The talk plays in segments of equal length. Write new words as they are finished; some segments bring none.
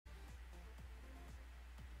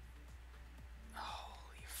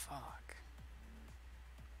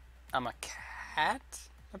I'm a cat,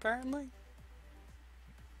 apparently.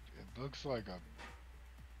 It looks like a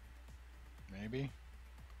maybe.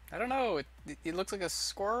 I don't know. It looks like a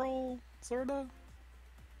squirrel, sorta.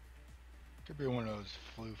 Could be one of those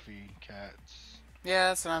floofy cats. Yeah,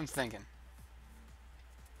 that's what I'm thinking.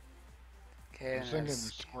 I Okay, was and thinking the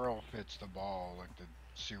there's squirrel fits the ball, like the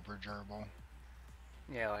super gerbil.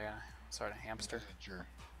 yeah, like a sort of Is hamster. it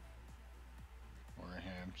or a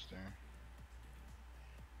hamster?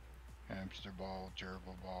 Hamster ball,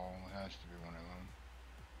 gerbil ball. It has to be one of them.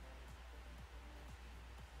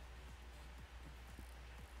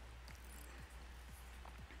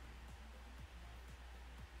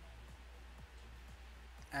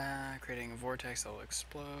 Creating a vortex that will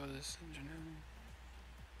explode. This engineer.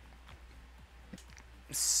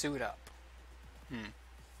 Suit up. Hmm.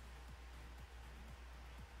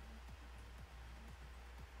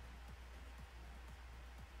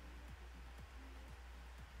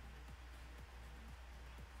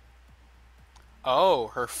 Oh,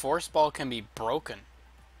 her force ball can be broken.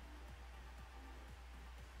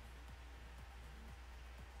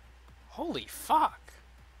 Holy fuck.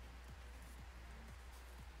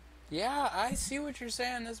 Yeah, I see what you're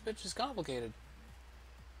saying. This bitch is complicated.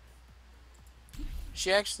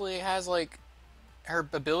 She actually has, like, her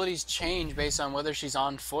abilities change based on whether she's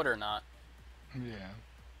on foot or not. Yeah.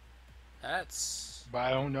 That's... But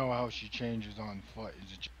I don't know how she changes on foot.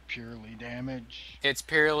 Is it just purely damage? It's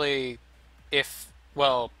purely if...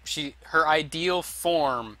 Well, her ideal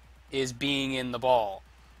form is being in the ball.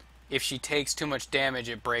 If she takes too much damage,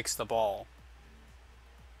 it breaks the ball.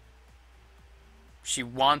 She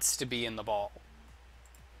wants to be in the ball.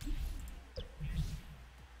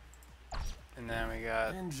 And then we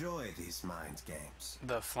got Enjoy these mind games.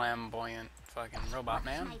 the flamboyant fucking robot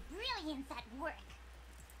man. My brilliance at work.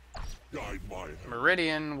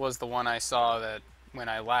 Meridian was the one I saw that when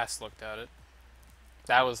I last looked at it.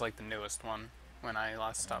 That was like the newest one when I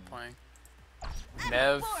last stopped playing. I'm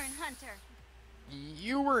Nev, a born hunter.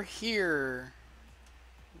 you were here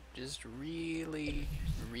just really,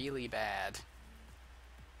 really bad.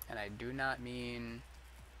 And I do not mean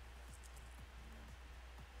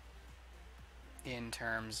in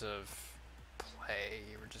terms of play.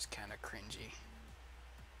 You were just kind of cringy.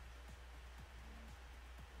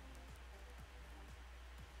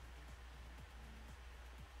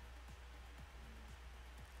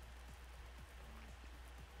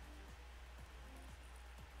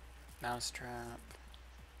 Mousetrap.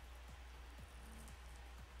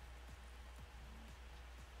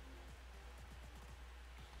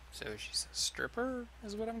 So she's a stripper,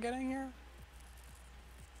 is what I'm getting here?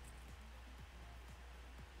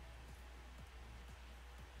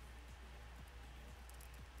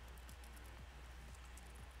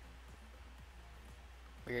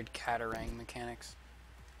 Weird catarang mechanics.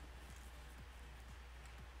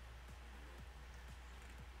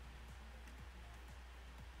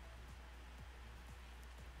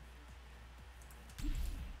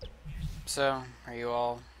 So, are you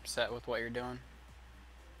all set with what you're doing?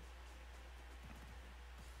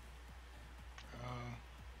 Uh,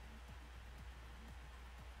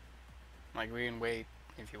 Like, we can wait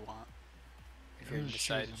if you want. If I you're was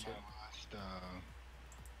decided choosing to. my last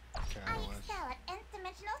I catalyst. excel at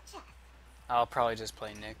nth-dimensional chess. I'll probably just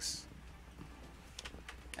play Nyx.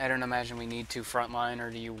 I don't imagine we need two frontline, or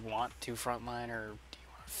do you want two frontline, or do you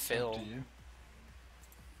want to fill? Up to you.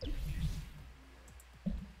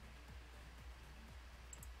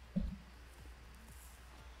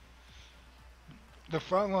 The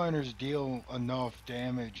frontliners deal enough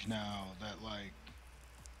damage now that like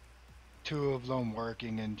two of them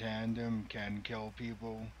working in tandem can kill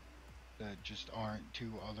people that just aren't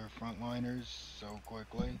two other frontliners so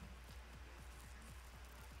quickly.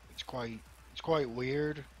 It's quite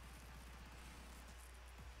weird.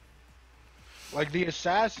 Like the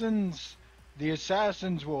assassins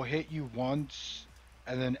will hit you once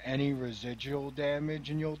and then any residual damage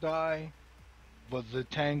and you'll die, but the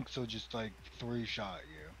tanks will just like three-shot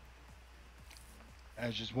you. And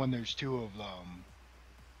it's just when there's two of them,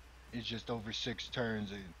 it's just over 6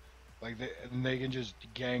 turns. They can just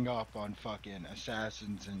gang up on fucking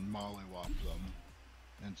assassins and mollywop them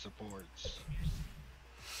and supports.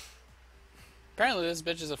 Apparently this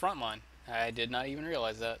bitch is a frontline. I did not even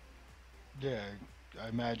realize that. Yeah, I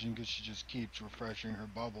imagine because she just keeps refreshing her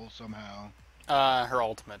bubble somehow. Her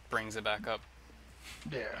ultimate brings it back up.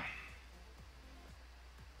 Yeah.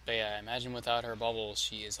 But yeah, I imagine without her bubbles,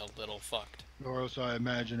 she is a little fucked. Or else I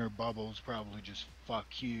imagine her bubble's probably just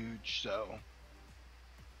fuck huge, so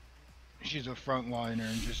she's a frontliner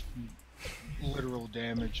and just literal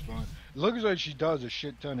damage. But it looks like she does a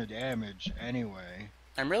shit ton of damage anyway.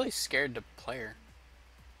 I'm really scared to play her.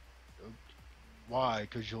 Why?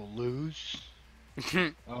 Because you'll lose?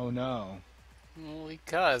 Oh no. Well,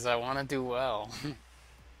 because I want to do well.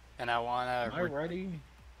 And I want Am I to... ready?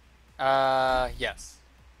 Yes.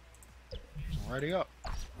 Ready up.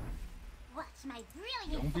 Watch my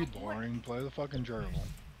brilliant Don't be at work. boring. Play the fucking gerbil.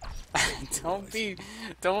 Don't be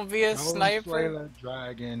a Go slay sniper. that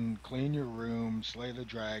dragon. Clean your room. Slay the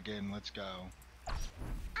dragon. Let's go.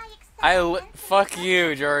 Fuck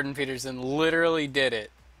you, Jordan Peterson. Literally did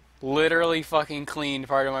it. Literally fucking cleaned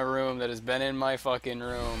part of my room that has been in my fucking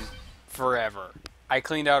room forever. I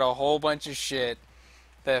cleaned out a whole bunch of shit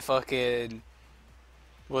that fucking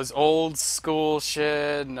was old school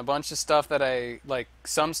shit and a bunch of stuff that I, like,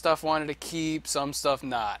 some stuff wanted to keep, some stuff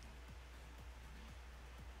not.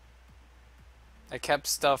 I kept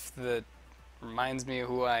stuff that reminds me of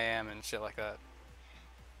who I am and shit like that.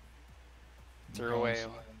 Threw away.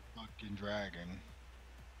 Fucking dragon.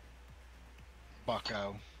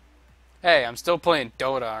 Bucko. Hey, I'm still playing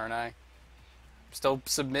Dota, aren't I? I'm still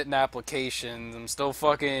submitting applications. I'm still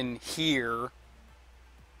fucking here.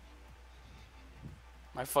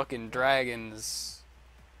 My fucking dragons.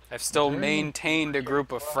 I've still maintained a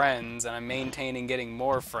group of friends, and I'm maintaining getting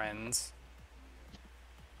more friends.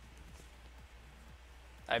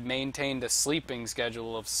 I've maintained a sleeping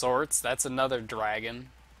schedule of sorts. That's another dragon.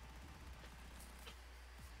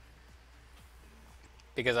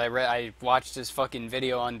 Because I watched his fucking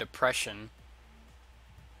video on depression.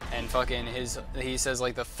 And fucking he says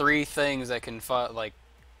like the three things that can like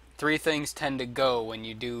 3 things tend to go when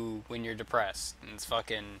you're depressed. And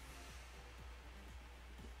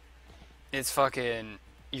it's fucking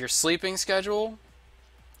your sleeping schedule.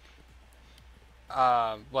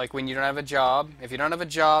 Like when you don't have a job. If you don't have a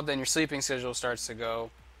job, then your sleeping schedule starts to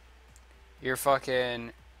go. Your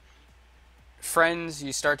fucking friends,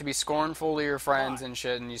 you start to be scornful to your friends and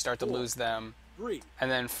shit, and you start to lose them. 3,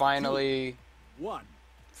 And then finally, 1.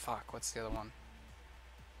 fuck, what's the other one?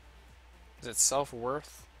 Is it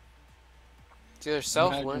self-worth? It's either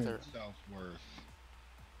self-worth or... self-worth.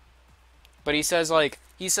 But he says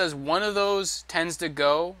one of those tends to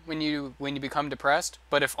go when you become depressed,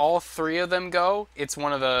 but if all 3 of them go, it's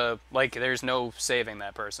one of the, like, there's no saving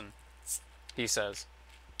that person. He says.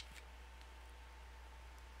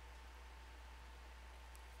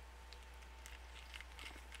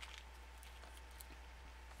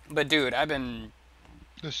 But dude, I've been...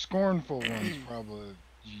 The scornful one's probably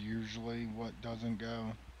usually what doesn't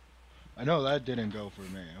go. I know that didn't go for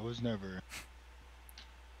me. I was never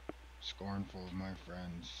scornful of my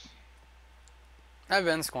friends. I've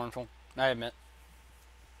been scornful, I admit.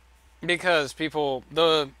 Because people,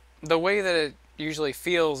 the way that it usually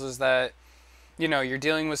feels is that, you know, you're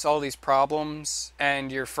dealing with all these problems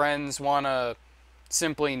and your friends want to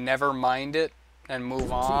simply never mind it and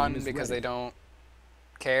move on because they don't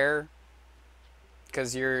care.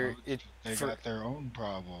 Because They got their own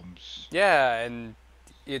problems. Yeah, and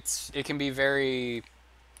it can be very...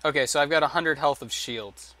 Okay, so I've got 100 health of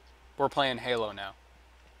shields. We're playing Halo now.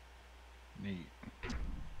 Neat.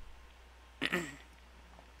 I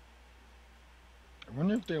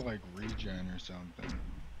wonder if they like regen or something.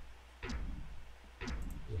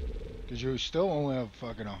 Cause you still only have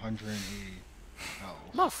fucking 180 health.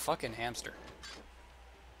 I'm a fucking hamster.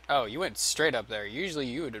 Oh, you went straight up there. Usually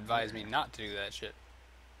you would advise me not to do that shit.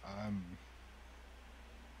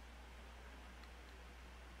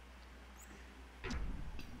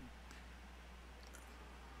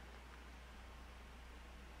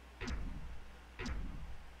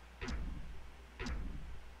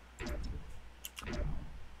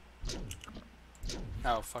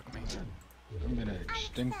 Oh, fuck me. I'm gonna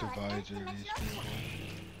extinctivize these people.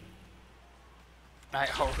 I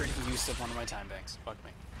already used up one of my time banks. Fuck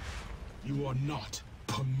me. You are not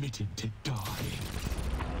permitted to die.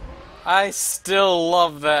 I still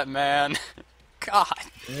love that man. God.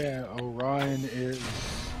 Yeah, Orion is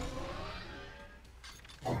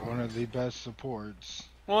one of the best supports.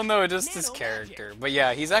 Well, no, just his character. But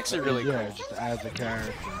yeah, he's actually really Yeah, cool. just as a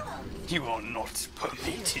character. You are not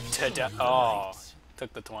permitted to die. Oh,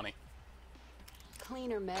 took the 20.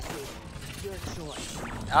 Clean or messy, your choice.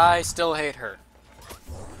 I still hate her.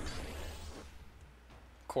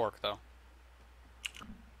 Quark, though.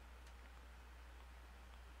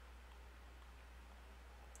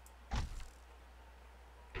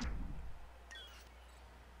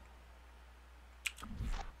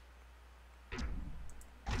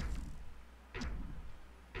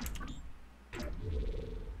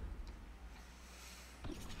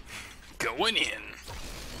 Going in.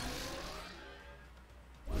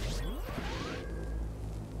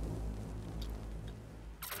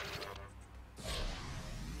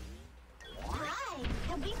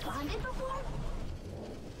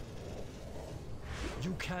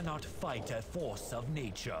 cannot fight a force of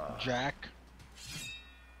nature. Jack.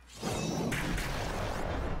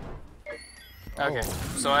 Okay,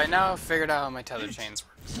 so I now figured out how my tether chains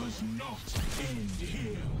work. Does not end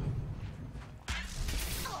here.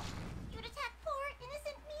 Oh, you'd attack poor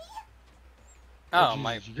innocent me? Oh,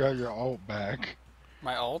 Jesus, you got your ult back.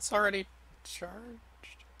 my ult's already charged?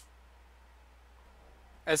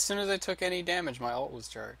 As soon as I took any damage, my ult was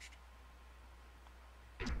charged.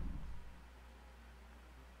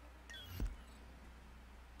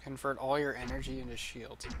 Convert all your energy into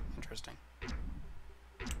shields. Interesting.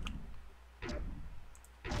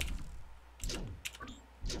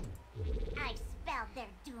 I spelled their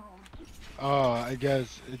doom. Oh, I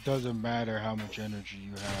guess it doesn't matter how much energy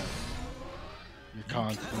you have. You're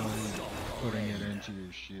constantly putting it into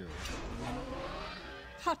your shield.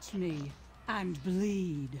 Touch me and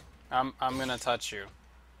bleed. I'm gonna touch you.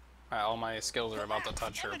 All my skills are about to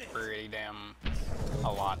touch her pretty damn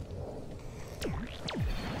a lot.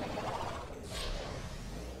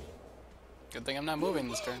 Good thing I'm not moving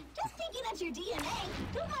this turn. Just thinking that's your DNA.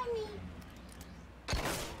 Don't mind me.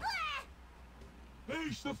 Ah!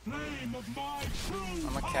 Face the flame of my true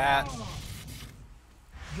I'm a cat. power.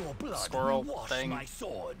 Your blood Squirrel will wash thing. my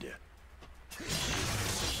sword.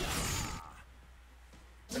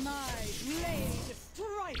 My blade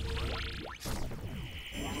strikes.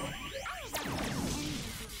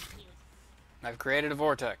 I've created a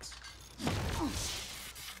vortex.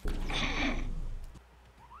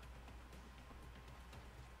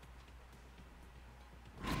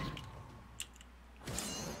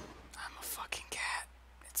 I'm a fucking cat.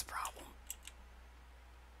 It's a problem.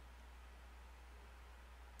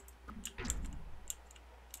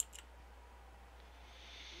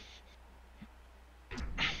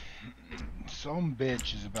 Some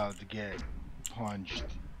bitch is about to get punched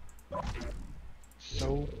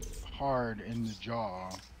so hard in the jaw.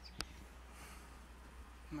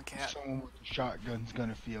 I'm a cat. Someone with a shotgun's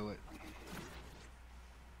gonna feel it.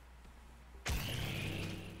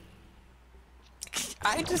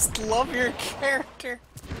 I just love your character.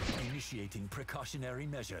 Initiating precautionary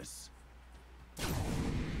measures.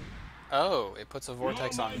 Oh, it puts a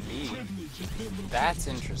vortex on me. That's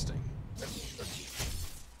interesting.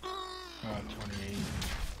 28.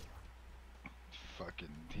 Fucking,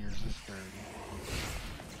 here's this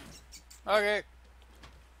 30. Okay.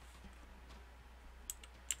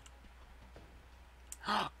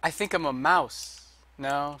 I think I'm a mouse.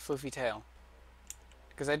 No, floofy tail.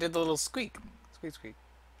 Because I did the little squeak. Squeak, squeak.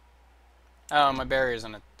 Oh, my barrier's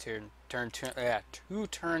on a two-turn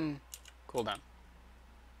cooldown.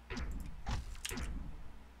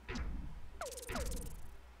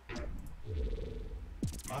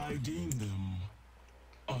 I deem them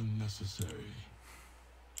unnecessary.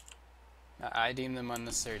 I deem them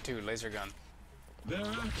unnecessary too. Laser gun. Their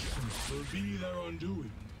actions will be their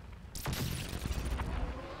undoing.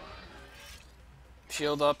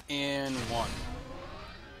 Shield up in 1.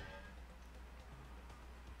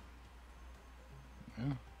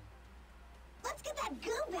 Let's get that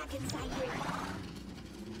goo back inside here.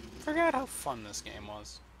 Forgot how fun this game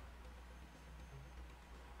was.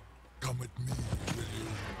 Come at me, will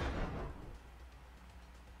you?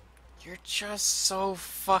 You're just so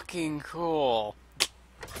fucking cool.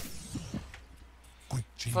 Quick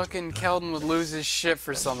change. Fucking Keldon would lose his shit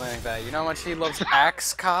for something like that. You know how much he loves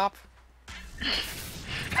Axe Cop?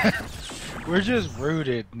 We're just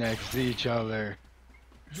rooted next to each other.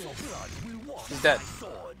 Your blood will wash He's dead. my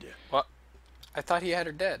sword. What? I thought he had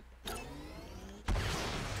her dead.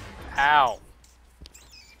 Ow.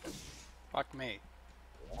 Fuck me.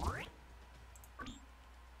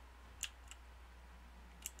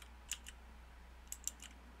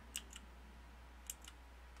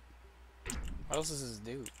 What else does this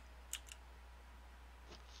do?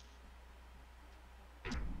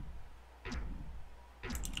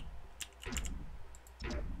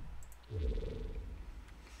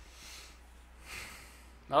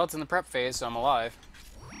 Well, it's in the prep phase, so I'm alive.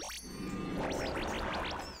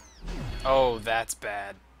 Oh, that's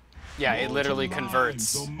bad. Yeah, it literally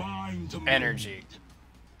converts energy.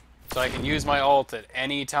 So I can use my ult at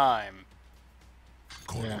any time,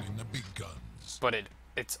 Yeah. The big guns. but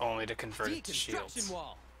it's only to convert it to shields.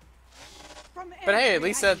 Wall. But hey, at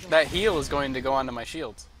least that heal is going to go onto my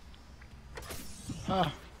shields. Huh. I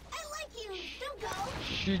like you. Don't go.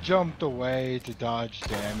 She jumped away to dodge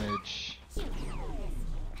damage.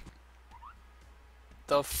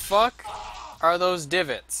 The fuck are those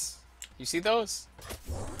divots? You see those?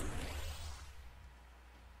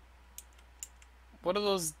 What are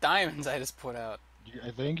those diamonds I just put out?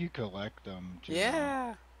 I think you collect them. Too.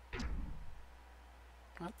 Yeah.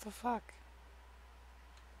 What the fuck?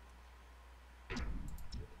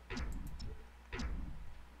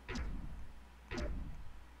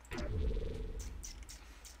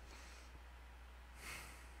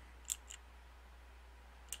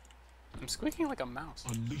 squeaking like a mouse.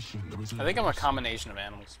 Unleashing the I resilience. think I'm a combination of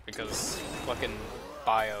animals because fucking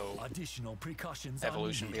bio Additional precautions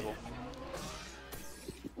evolution are needed. people.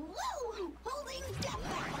 Woo! Holding step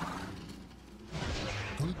back.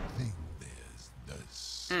 Good thing there's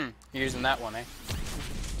this. You're using that one, eh?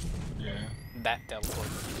 Yeah. That teleport.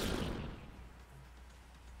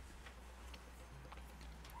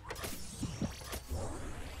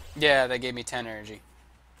 Yeah, that gave me 10 energy.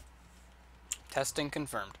 Testing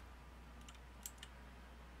confirmed.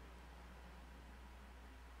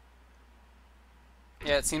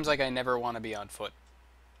 Yeah, it seems like I never want to be on foot.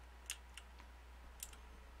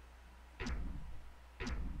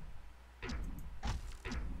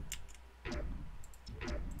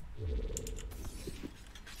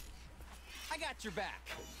 I got your back.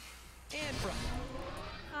 And front.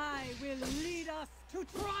 I will lead us to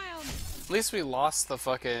triumph. At least we lost the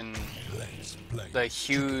fucking... Let's play. the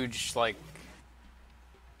huge, like...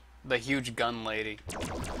 the huge gun lady.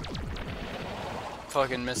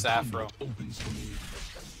 Fucking Miss Afro. Opens for me.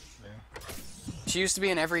 She used to be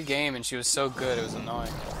in every game and she was so good, it was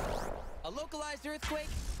annoying. A localized earthquake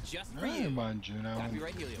just for I you. mind you know.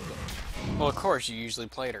 Copyright helium. Well, of course, you usually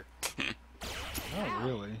played her. Not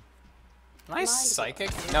really. Nice psychic?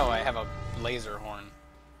 No, I have a laser horn.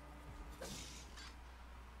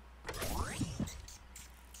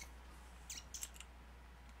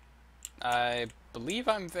 I believe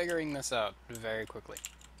I'm figuring this out very quickly.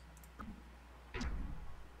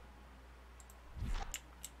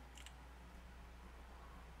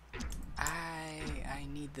 I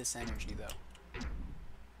need this energy though.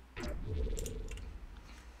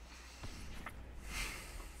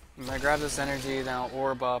 I'm gonna grab this energy, then I'll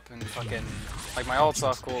orb up and fucking like my ult's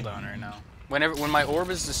off cooldown right now. When my orb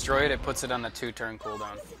is destroyed, it puts it on a 2-turn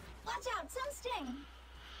cooldown. Watch out, some sting.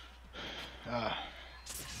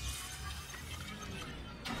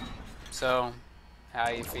 So, how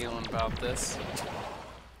you feeling about this?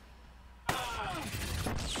 I'm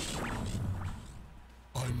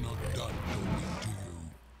not done talking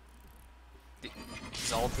to you.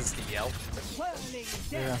 Zalt is the Yelp. Whirling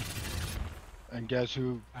Yeah. death. And guess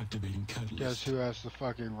who? Activating catalyst. Guess who has to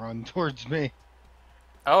fucking run towards me?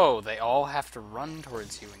 Oh, they all have to run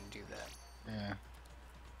towards you when you do that. Yeah.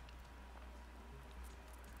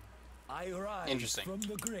 I rise Interesting. from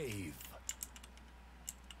the grave.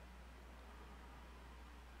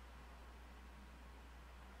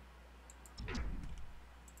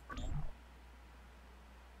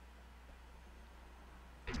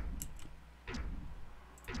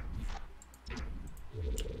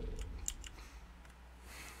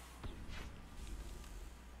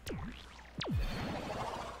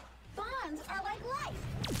 Bonds are like life.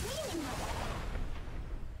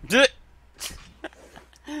 Meaningless.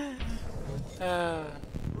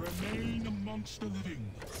 Remain amongst the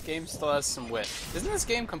living. This game still has some wit. Isn't this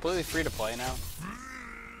game completely free to play now?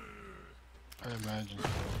 I imagine.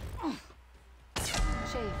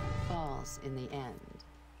 Shape falls in the end.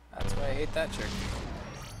 That's why I hate that chick.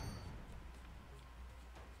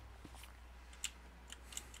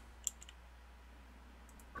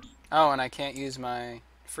 Oh, and I can't use my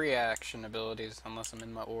free action abilities unless I'm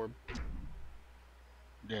in my orb.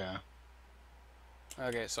 Yeah.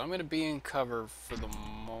 Okay, so I'm gonna be in cover for the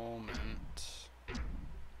moment.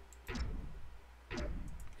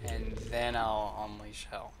 And then I'll unleash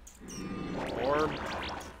hell. Orb.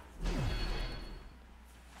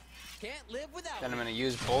 Can't live without Then I'm you. gonna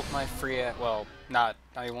use both my free well, not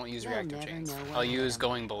I won't use You'll reactor never chains. know what I'll I use am.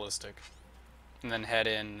 going ballistic. And then head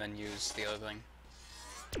in, then use the other thing.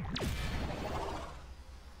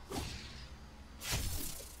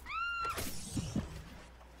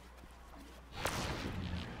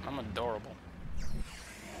 I'm adorable.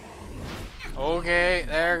 Okay,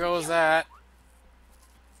 there goes that.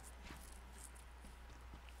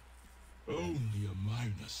 Only a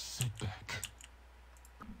minor setback.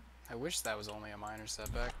 I wish that was only a minor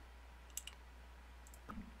setback.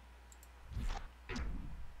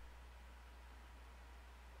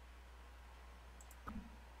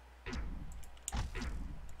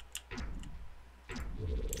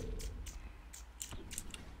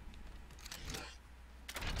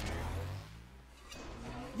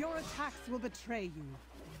 Your attacks will betray you.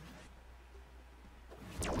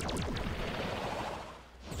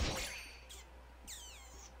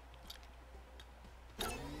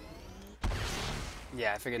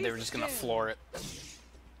 Yeah, I figured they were just gonna floor it.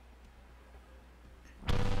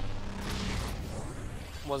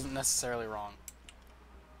 Wasn't necessarily wrong.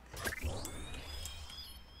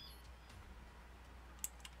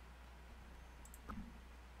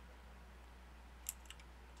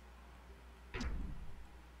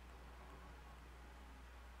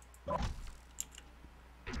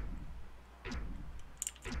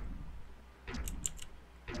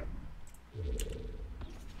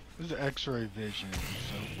 This X-ray vision is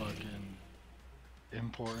so fucking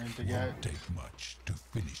important to get. Won't take much to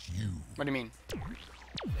finish you. What do you mean?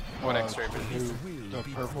 What X-ray The vision? new, the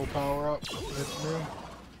purple power up that's new.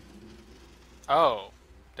 Oh,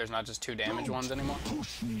 there's not just 2 damage ones anymore?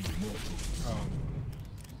 Push me, mortal.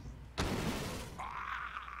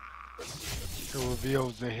 It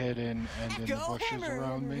reveals the hidden and then the bushes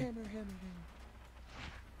around me.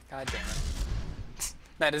 God damn it.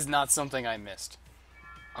 That is not something I missed.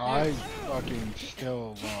 I fucking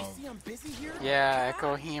still love. See, I'm busy here. Yeah,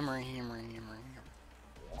 echo hammer.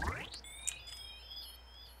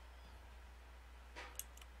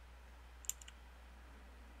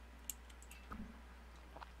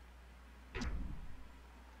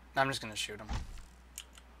 I'm just gonna shoot him.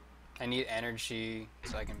 I need energy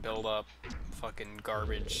so I can build up fucking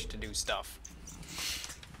garbage to do stuff.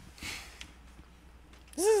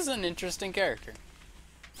 This is an interesting character.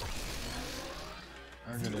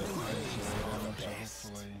 I'm gonna isolate him, so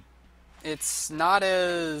hopefully. It's not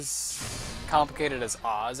as complicated as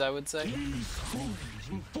Oz, I would say. These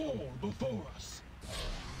fools will fall before us.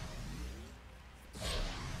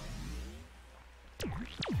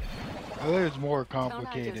 I think it's more Don't I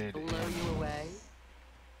complicated just blow you away?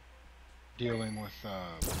 dealing with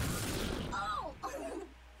Oh!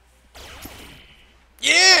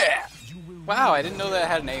 Yeah! Wow, I didn't know that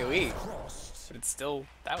had an AoE. But it's still,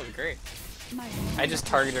 that was great. I just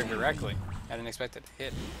targeted her directly. I didn't expect it to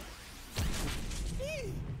hit.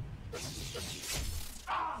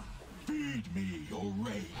 Feed me your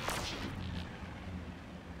rage.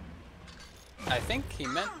 I think he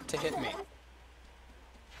meant to hit me.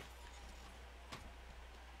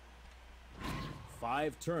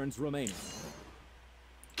 5 turns remaining.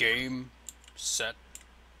 Game, set,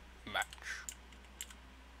 match.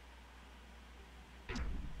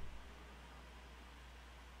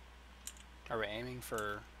 Are we aiming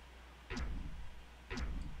for...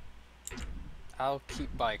 I'll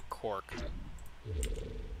keep by Cork.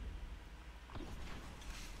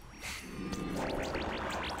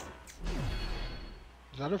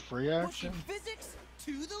 Is that a free action? Pushing physics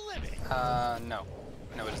to the limit. No.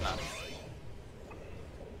 No, it is not.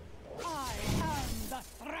 I am the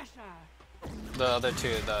Thresher. The other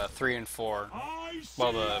two, the 3 and 4.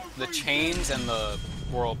 Well, the chains and the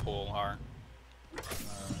whirlpool are.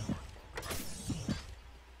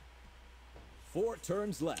 4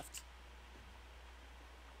 turns left.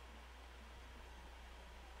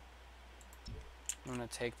 I'm gonna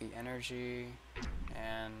take the energy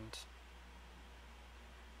and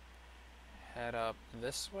head up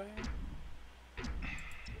this way.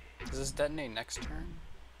 Does this detonate next turn?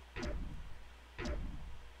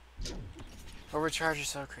 Overcharge your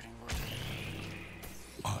cell creating vortex.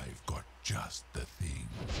 I've got just the thing.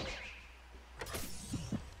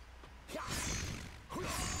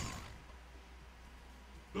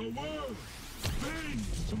 The world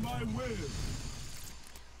bends to my will.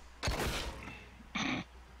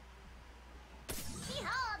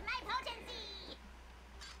 Behold my potency!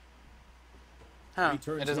 Huh? 3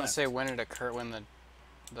 turns It doesn't left. say when it occur when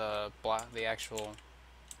the actual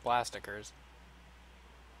blast occurs.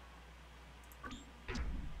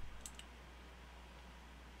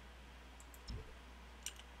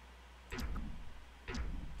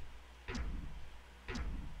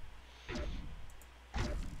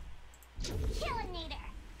 Killinator!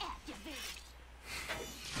 Activate!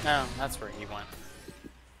 No, that's where he went.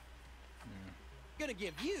 Gonna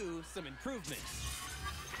give you some improvements.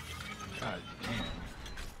 God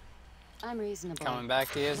damn. I'm reasonable. Coming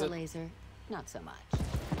back to you, is The it? laser, not so much.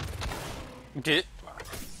 Did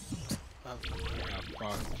Got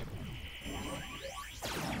fucked.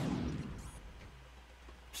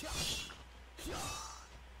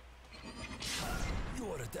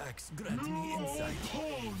 Your attacks grant me insight.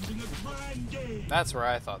 Pawns in the grand game. That's where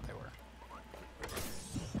I thought they were.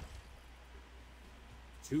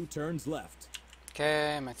 2 turns left.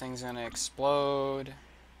 Okay, my thing's gonna explode.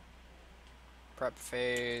 Prep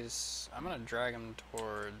phase. I'm gonna drag him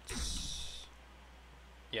towards...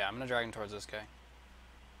 Yeah, I'm gonna drag him towards this guy.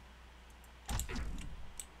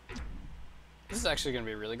 This is actually gonna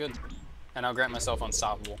be really good. And I'll grant myself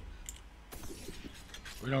unstoppable.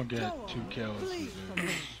 We don't get 2 kills. Please with from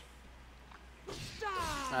me. this.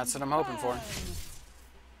 That's what I'm hoping for.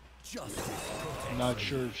 Justice. I'm not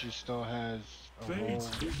sure if she still has a roll.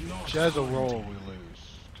 Fate is not She has a roll, we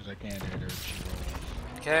lose. Because I can't hit her if she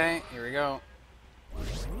rolls. Okay, here we go.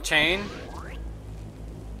 Chain.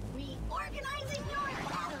 Reorganizing your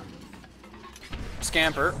atoms!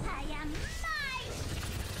 Scamper. I am might!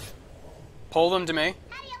 Pull them to me.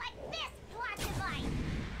 How do you like this, plastic light?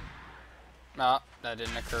 Ah, that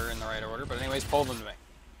didn't occur in the right order, but anyways, pull them to me.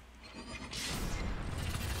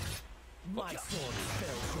 My sword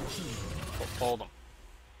spells your healing. Hold him.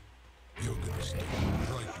 You're gonna stay right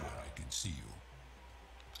where I can see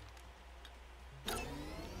you.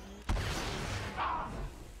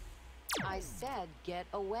 I said get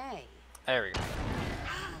away. There we go.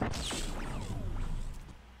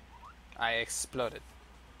 I exploded.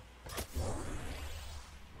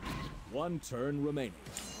 1 turn remaining.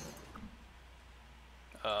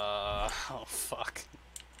 Oh fuck.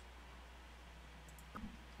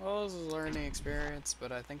 Well, this is a learning experience,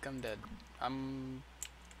 but I think I'm dead. What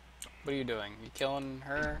are you doing? You killing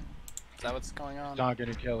her? Is that what's going on? Not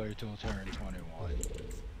gonna kill her till turn 21.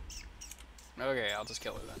 Okay, I'll just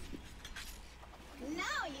kill her then.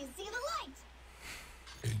 Now you see the light.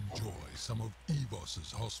 Enjoy some of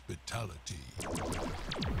Evos's hospitality.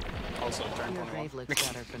 Also, turn Your 21. grave looks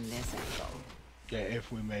better from this angle. Yeah,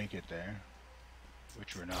 if we make it there.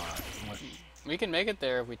 Which we're not. We can make it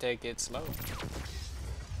there if we take it slow. No, we I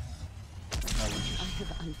just...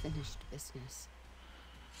 have unfinished business.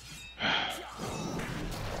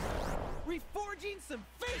 Reforging some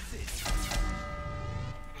faces.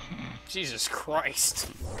 Jesus Christ.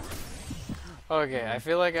 Okay, I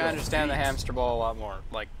feel like I understand the hamster ball a lot more.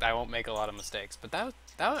 Like, I won't make a lot of mistakes. But that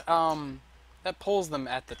pulls them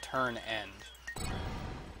at the turn end.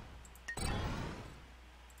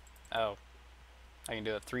 Oh. I can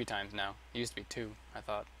do it 3 times now. It used to be 2, I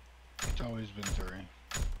thought. It's always been 3.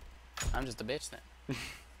 I'm just a bitch then.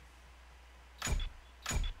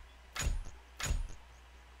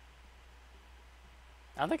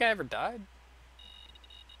 I don't think I ever died.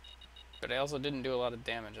 But I also didn't do a lot of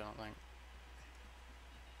damage, I don't think.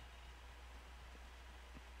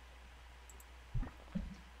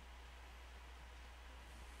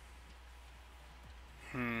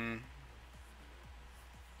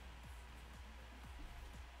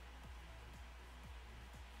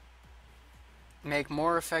 Make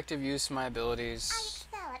more effective use of my I abilities.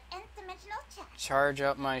 excel at nth-dimensional chess. Charge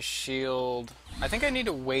up my shield. I think I need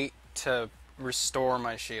to wait to restore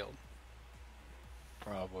my shield.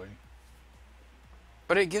 Probably.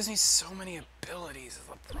 But it gives me so many abilities is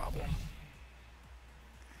the problem.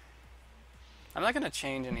 I'm not gonna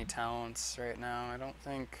change any talents right now. I don't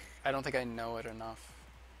think I know it enough.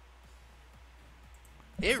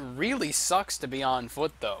 It really sucks to be on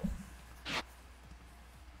foot though.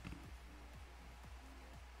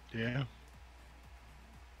 Yeah.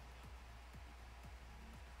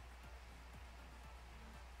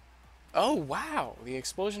 Oh wow, the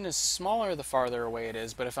explosion is smaller the farther away it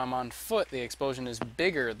is, but if I'm on foot, the explosion is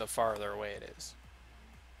bigger the farther away it is.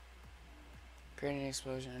 Creating an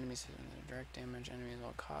explosion, enemies hit with direct damage, enemies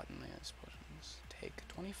while caught in the explosions take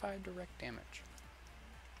 25 direct damage.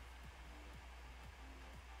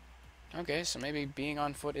 Okay, so maybe being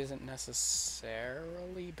on foot isn't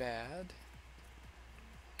necessarily bad.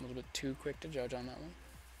 A little bit too quick to judge on that one.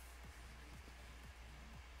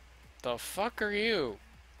 The fuck are you?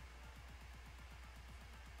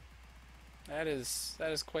 That is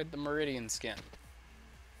quite the Meridian skin.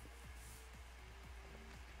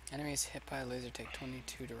 Enemies hit by a laser take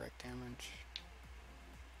 22 direct damage.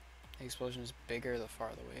 The explosion is bigger the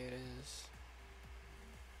farther away it is.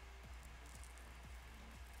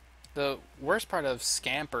 The worst part of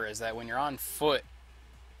Scamper is that when you're on foot,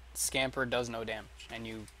 Scamper does no damage, and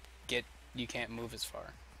you can't move as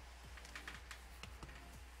far.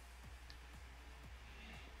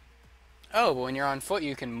 Oh, but when you're on foot,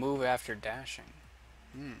 you can move after dashing.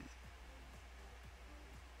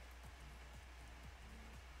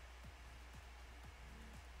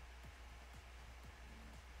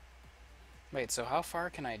 Wait, so how far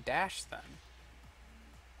can I dash then?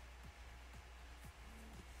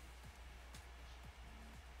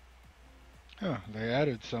 Huh, they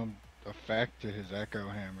added some effect to his echo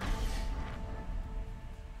hammer.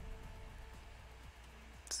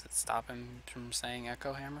 Does it stop him from saying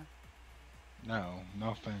Echo Hammer? No,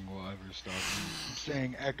 nothing will ever stop him from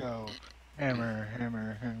saying echo, hammer,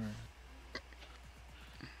 hammer, hammer.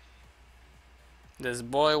 This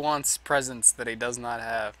boy wants presents that he does not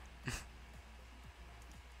have.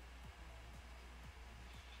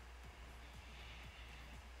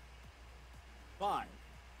 Five,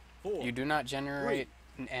 four. You do not generate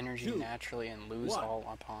an energy 2, naturally and lose 1. all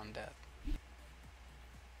upon death.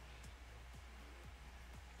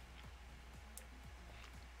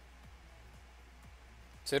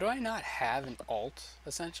 So do I not have an alt,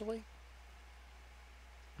 essentially?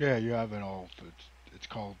 Yeah, you have an alt. It's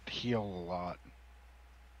called heal a lot.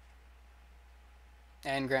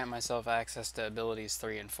 And grant myself access to abilities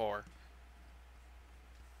 3 and 4.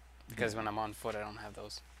 Because when I'm on foot, I don't have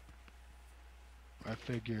those. I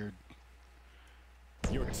figured.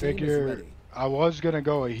 Your I team is figure ready. I was gonna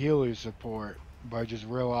go a healer support, but I just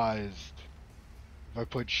realized if I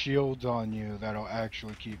put shields on you, that'll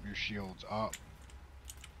actually keep your shields up.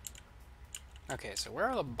 Okay, so where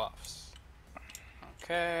are the buffs?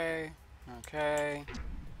 Okay, okay.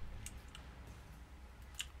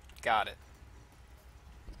 Got it.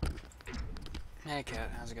 Hey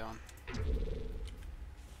cat, how's it going?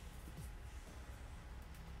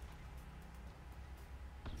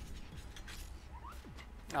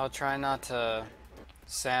 I'll try not to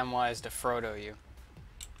Samwise to Frodo you.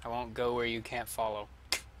 I won't go where you can't follow.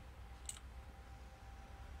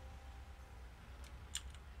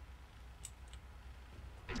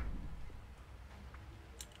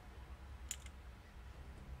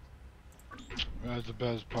 That's the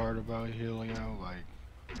best part about Helio,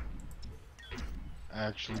 like,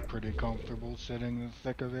 actually pretty comfortable sitting in the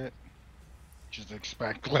thick of it. Just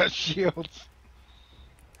expect less shields.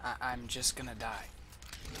 I'm just gonna die.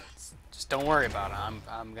 Just don't worry about it.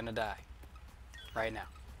 I'm gonna die. Right now.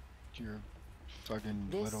 Your fucking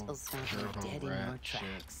This'll little stop you gerbil dead in rat your shit.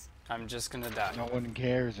 tracks. I'm just gonna die. No one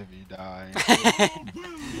cares if you die.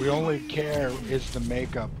 We only care, is the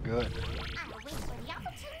makeup good? I'll wait for the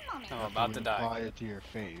opportune moment. I'm about to You die. apply it to your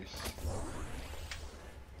face.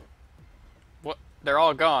 What? They're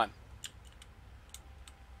all gone.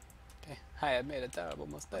 I had made a terrible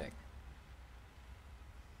mistake.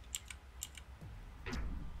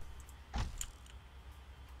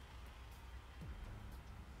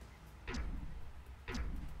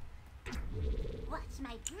 Watch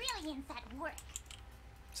my brilliance at work.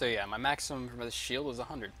 So yeah, my maximum for the shield is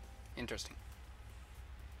 100. Interesting.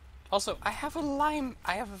 Also, I have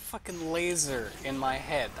a fucking laser in my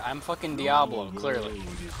head. I'm fucking Diablo, clearly.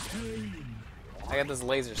 I got this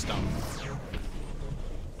laser stone.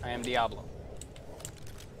 I am Diablo.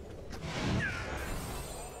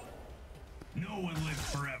 No one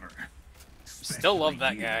lives forever. Still love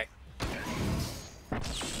that guy.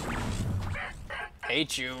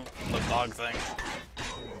 Hate you, the dog thing.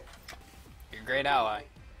 You're a great ally,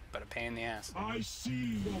 but a pain in the ass. I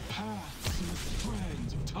see your paths in the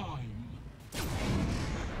strands of time.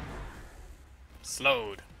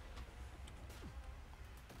 Slowed.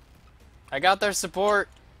 I got their support.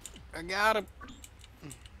 I got him.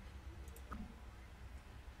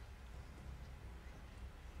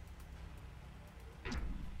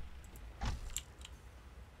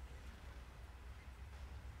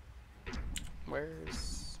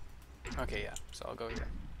 Where's... Okay, yeah, so I'll go here.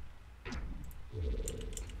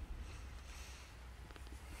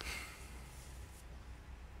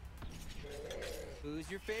 Who's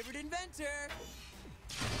your favorite inventor?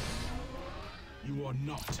 You are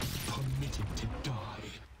not permitted to die.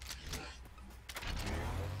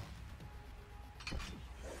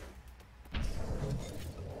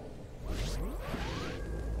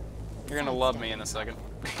 You're gonna love me in a second.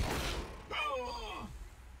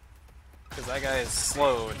 Because that guy is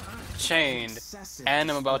slowed, chained, and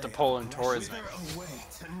I'm about to pull him towards me. They're away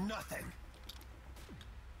to nothing.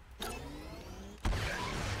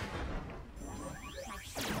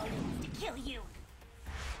 Kill you.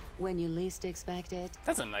 When you least expect it,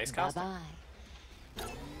 That's a nice costume. bye-bye.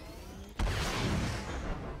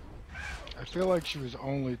 I feel like she was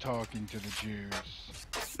only talking to the Jews.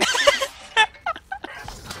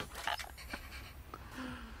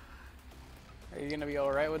 Are you gonna be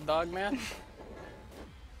alright with Dog Man?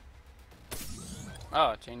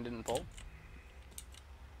 Oh, chain didn't pull.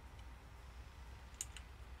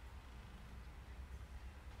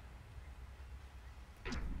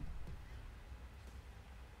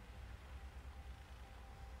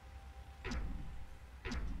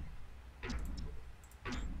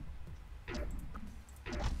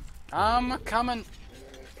 I'm coming.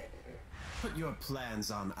 Put your plans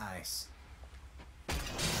on ice.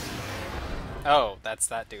 Oh, that's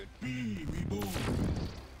that dude. Be reborn.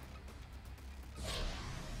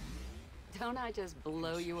 Don't I just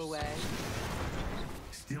blow you away?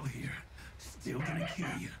 Still here. Still gonna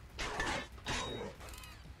kill you.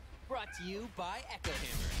 Brought to you by Echo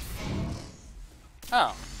Hammer.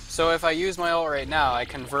 Oh, so if I use my ult right now, I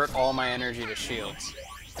convert all my energy to shields.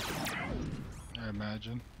 I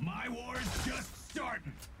imagine. My war's just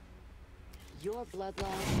starting. Your blood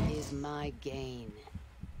loss is my gain.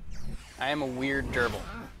 I am a weird gerbil.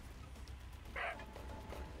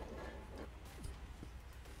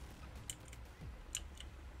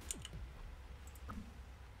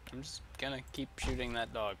 I'm just gonna keep shooting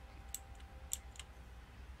that dog.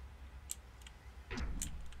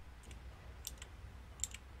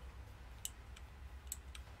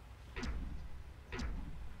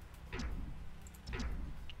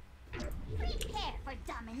 Prepare for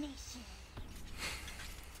domination.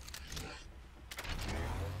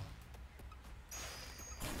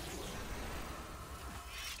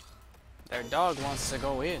 Our dog wants to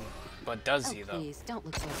go in, but does Oh, he though? please, don't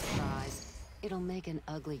look so surprised. It'll make an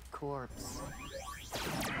ugly corpse.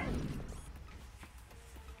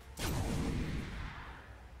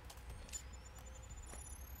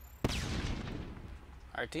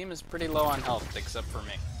 Our team is pretty low on health, except for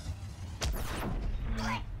me.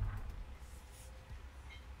 Yeah.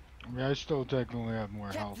 I mean, I still technically have more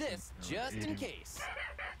Kept health. this than just in Aiden. case.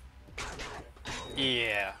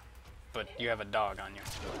 Yeah, but you have a dog on you.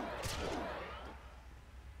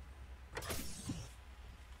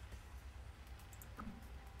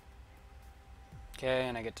 Okay,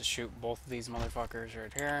 and I get to shoot both of these motherfuckers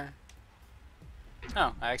right here.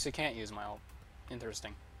 Oh, I actually can't use my ult.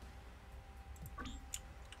 Interesting.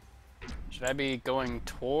 Should I be going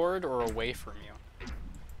toward or away from you?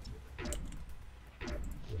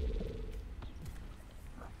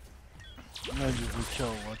 Maybe we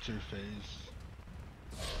kill what's her face.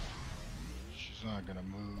 She's not gonna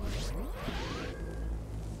move.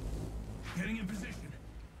 Getting in position.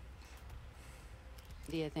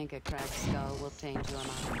 Do you think a cracked skull will change your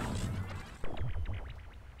mind?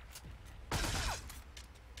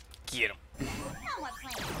 Get him. No more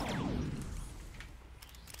playing.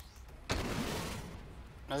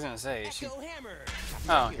 I was gonna say, she... Echo hammer.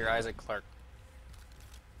 Oh, you're Isaac Clarke.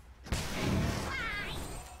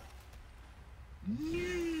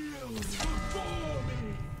 Kneel before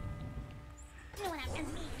me. No one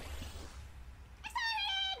outruns me.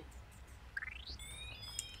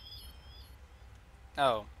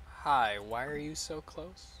 Oh, hi, why are you so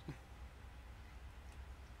close?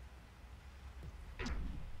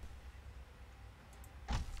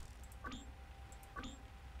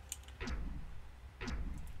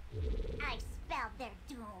 I spelled their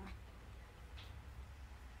doom.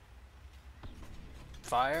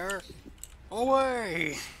 Fire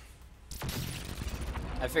away!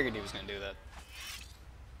 I figured he was gonna do that.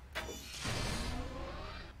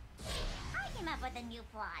 I came up with a new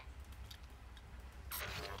plot.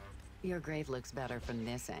 Your grave looks better from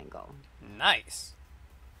this angle. Nice.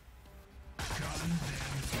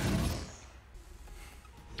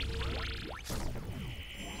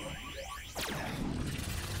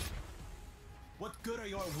 What good are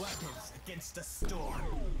your weapons against a storm?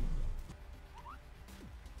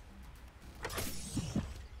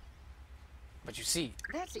 But you see,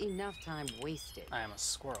 That's enough time wasted. I am a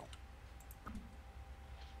squirrel.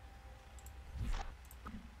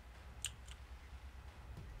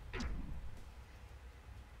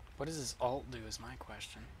 What does his alt do is my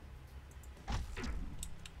question.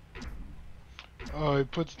 Oh, he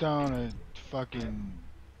puts down a fucking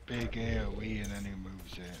big AoE and then he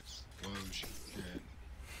moves it. Whoa, shit.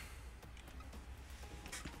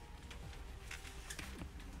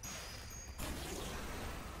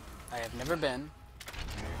 I have never been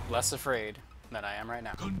less afraid than I am right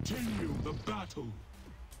now. Continue the battle.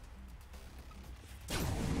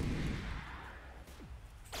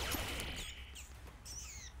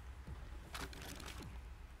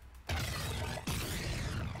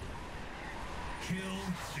 Kill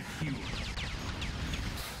secure.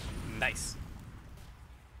 Nice.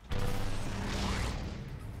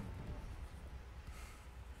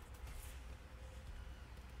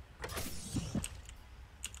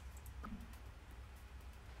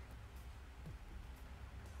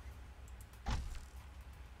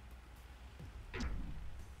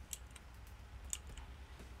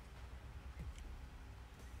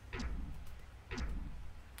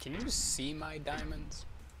 Can you see my diamonds?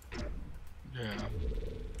 Yeah.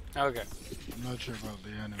 Okay. I'm not sure about the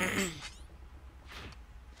enemies.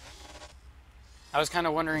 I was kind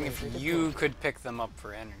of wondering if you could pick them up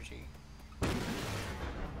for energy. I'm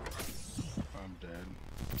dead.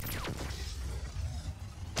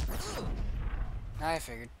 I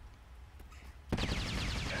figured.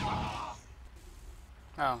 Oh,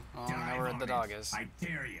 well, I know where the dog is. I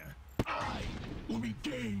dare you. I will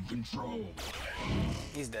regain control.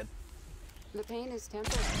 He's dead. The pain is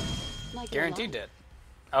temporary. Like your Guaranteed life. dead.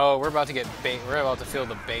 Oh, we're about to get bait. We're about to feel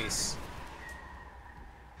the base.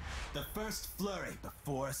 The first flurry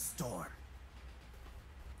before a storm.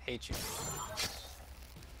 Hate you.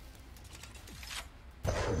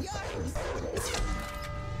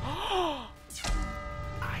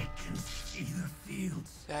 I can see the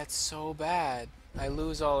fields. That's so bad. I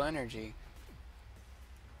lose all energy.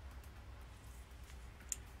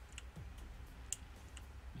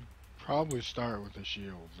 Probably start with the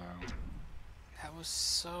shield though. That was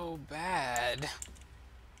so bad.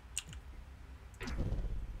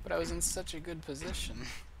 But I was in such a good position.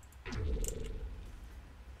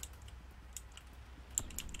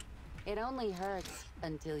 It only hurts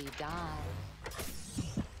until you die.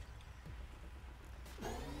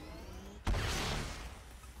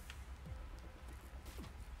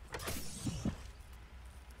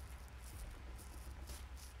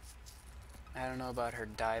 I don't know about her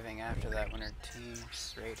diving after that when her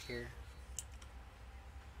team's right here.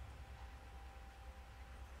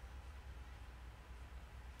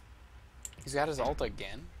 He's got his ult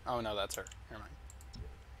again? Oh no, that's her. Never mind.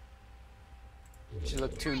 She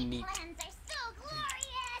looked too neat. Plans are so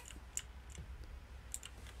glorious.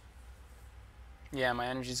 Yeah, my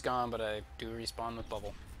energy's gone, but I do respawn with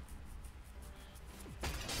bubble.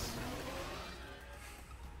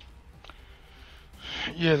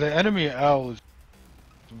 Yeah, the enemy L is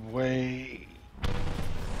way.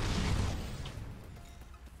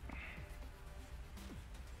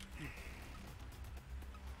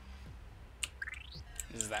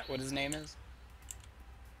 Is that what his name is?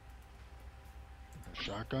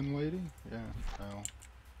 Shotgun lady? Yeah, no.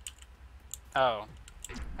 Oh.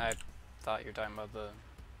 I thought you were talking about the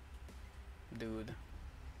dude.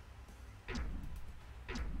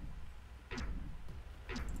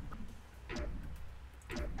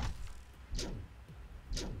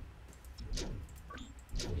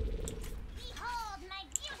 Behold my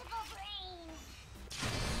beautiful brain.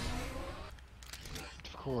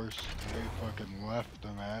 Of course, they fucking left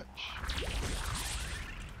the match.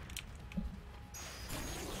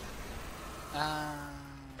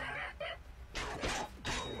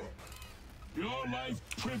 Your life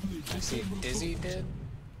privilege I is see irrevocable. Dizzy did.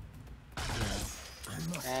 I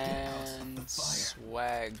must get out And the fire.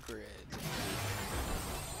 Swag Grid.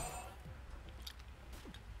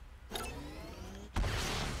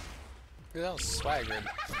 Who the hell's Swag Grid?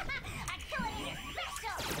 Ability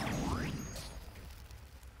special.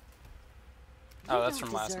 Oh, You that's don't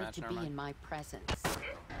from last deserve match, to never be mind. in my presence.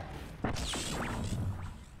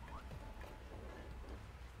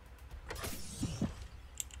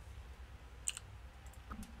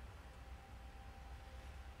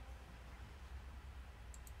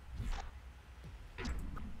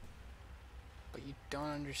 But you don't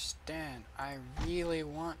understand. I really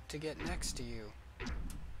want to get next to you.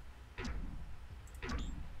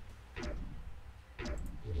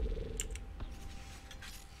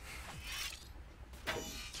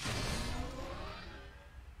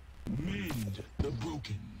 Mend the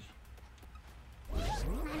broken.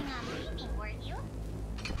 Planning on leaving, weren't you?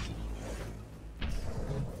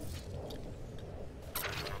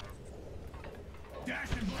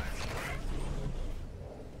 Dash and blast.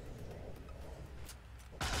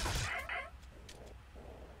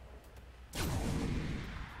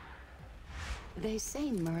 They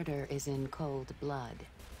say murder is in cold blood,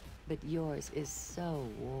 but yours is so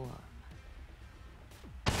warm.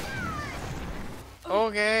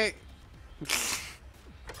 Okay.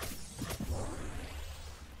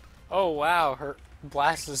 Oh wow, her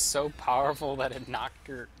blast is so powerful that it knocked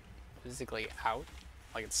her physically out.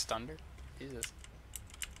 Like it stunned her. Jesus.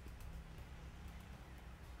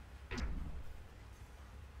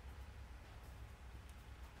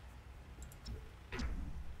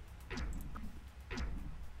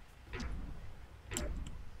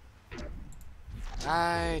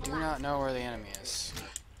 I do not know where the enemy is.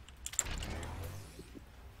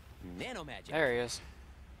 Nano magic. There he is.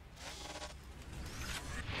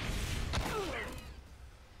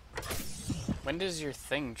 When does your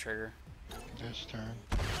thing trigger? This turn.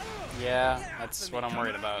 Yeah, that's what I'm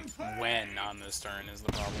worried about. When on this turn is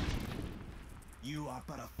the problem. You are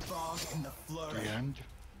but a frog in the flurry. The end.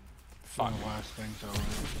 Fuck. One of the last things over.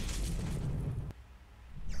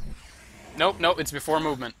 Nope, nope, it's before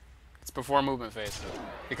movement. It's before movement phase.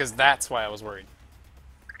 Because that's why I was worried.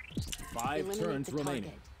 5 Eliminate turns the remaining.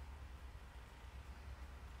 target.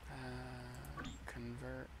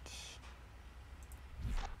 Convert.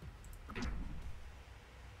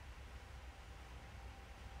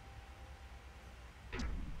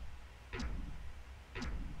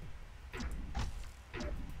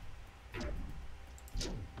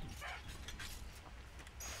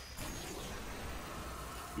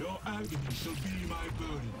 Your agony shall be my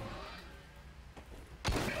burden.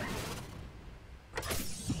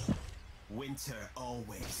 Winter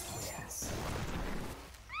always wins.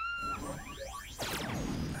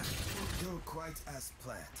 You're quite as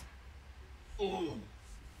planned. Oh,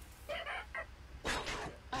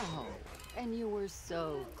 and you were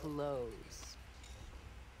so close.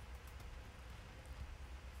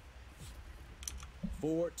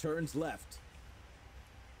 4 turns left.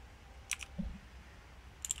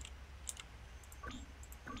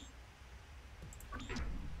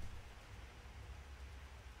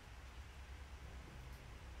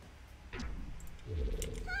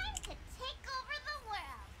 Time to take over the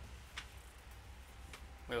world.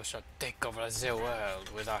 We shall take over the world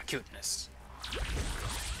with our cuteness.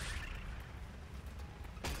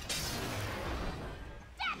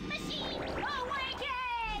 Death machine,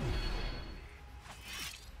 awaken!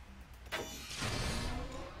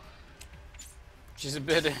 She's a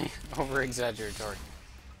bit over-exaggeratory.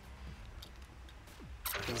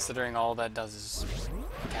 Considering all that does is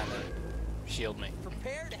kind of shield me.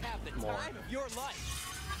 Prepare to have the More. time of your life.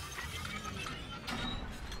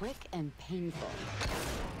 Quick and painful.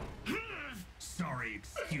 Sorry,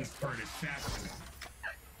 excuse for an assassin.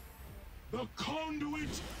 The conduit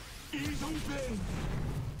is open.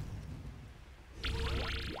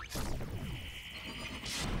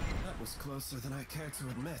 That was closer than I care to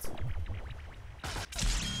admit.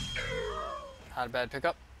 Not a bad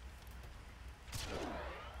pickup.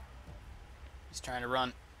 He's trying to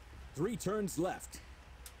run. 3 turns left.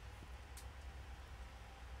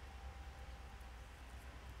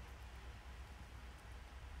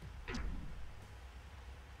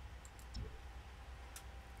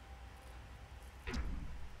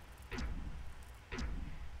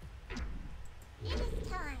 It is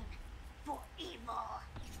time for evil.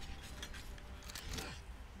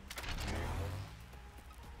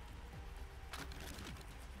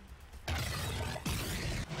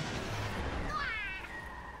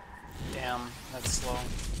 Damn, that's slow.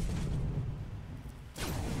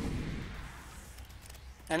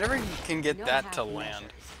 I never can get No that to half land.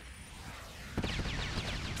 measures.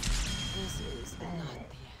 This is not the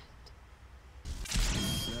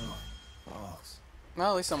end. No. Balls.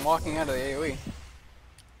 Well, at least I'm walking out of the AoE.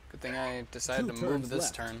 Good thing I decided 2 to move turns this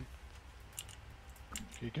left. turn.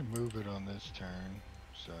 You can move it on this turn,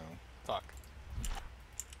 so. Fuck.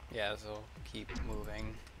 Yeah, so keep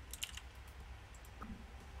moving.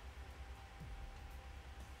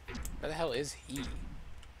 Where the hell is he?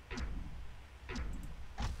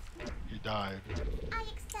 He died. I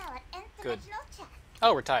excel at nth Good. dimensional chess.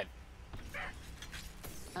 Oh, we're tied.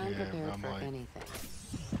 I'm Yeah, prepared I'm for like- anything.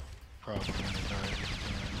 Probably gonna die this turn.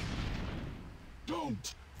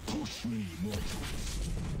 Don't push me, mortals.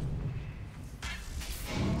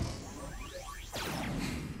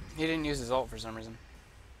 He didn't use his ult for some reason.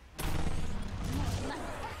 Terminator!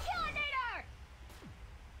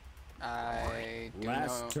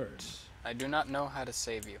 Last turn. I do not know how to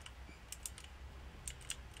save you.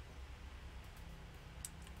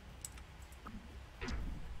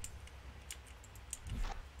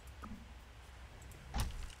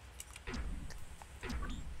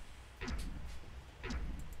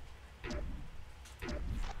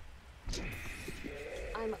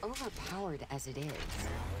 I'm overpowered as it is.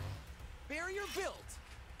 Barrier built.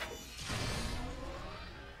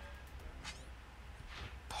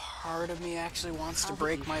 Part of me actually wants to I'll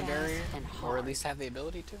break be my fast barrier, and or hard. at least have the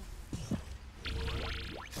ability to.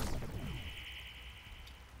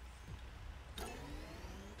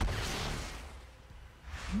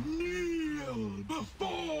 Kneel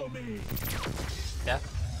before me. Death.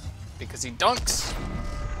 Because he dunks!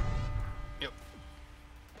 Yep.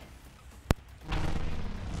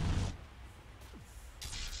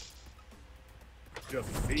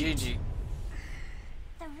 Defeat. GG.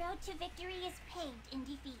 The road to victory is paved in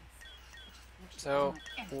defeats. So,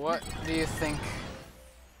 what do you think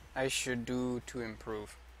I should do to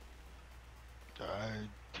improve? I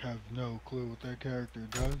have no clue what that character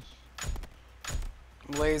does.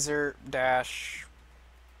 Laser, dash.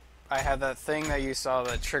 I have that thing that you saw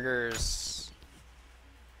that triggers...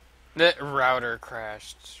 The router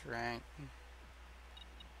crashed, right?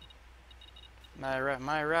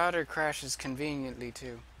 My router crashes conveniently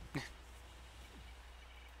too.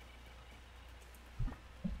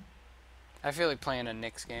 I feel like playing a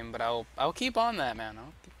Nyx game, but I'll keep on that, man.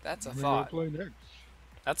 That's a Maybe thought. Play next.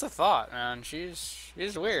 That's a thought, man. She's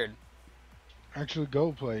weird. Actually,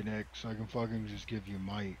 go play Nick so I can fucking just give you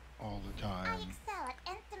might all the I time. excel at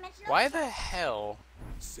nth dimensional Why chess. the hell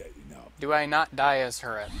Setting up. do I not die as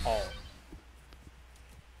her at all?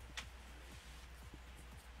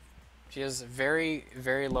 She has very,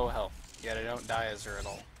 very low health, yet I don't die as her at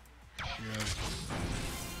all. She has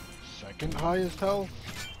second highest health.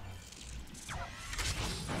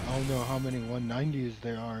 I don't know how many 190s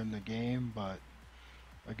there are in the game, but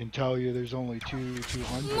I can tell you there's only two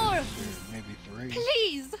 200s, or maybe 3.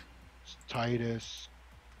 Please! It's Titus,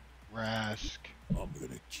 Rask. I'm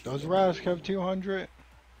gonna kill Does him. Rask have 200?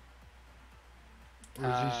 Or is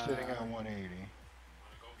he sitting at 180? Wanna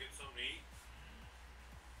go get something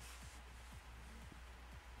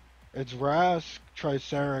to eat? It's Rask,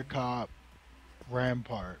 Triceratops,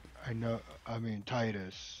 Rampart. I mean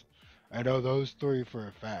Titus. I know those 3 for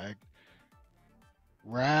a fact.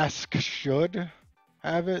 Rask should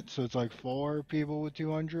have it, so it's like 4 people with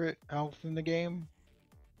 200 health in the game.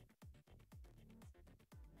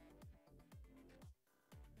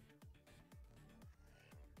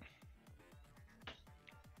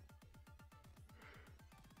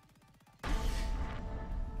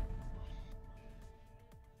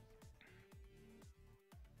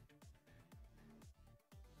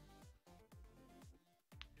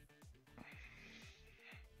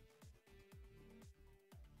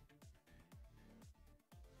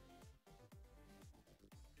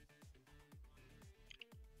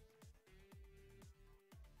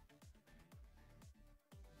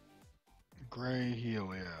 Gray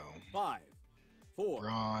Helio. 5, 4,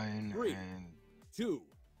 Brine 3, and 2,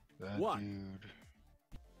 that 1. dude.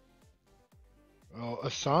 Well,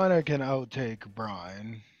 Asana can outtake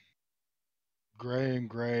Brine. Gray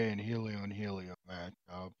and Helio match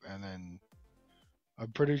up, and then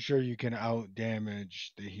I'm pretty sure you can out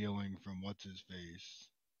damage the healing from what's his face.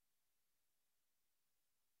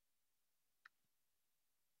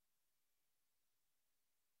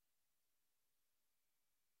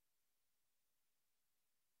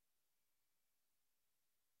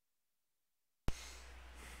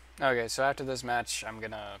 Okay, so after this match, I'm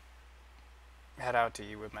gonna head out to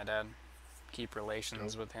eat with my dad. Keep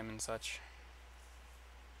relations with him and such.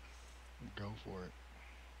 Go for it.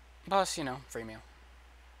 Plus, you know, free meal.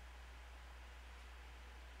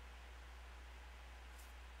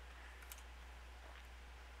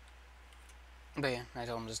 But yeah, I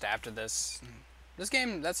told him just after this. This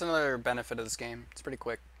game, that's another benefit of this game. It's pretty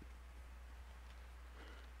quick.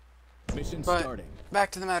 Mission But starting.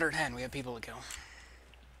 back to the matter at hand. We have people to kill.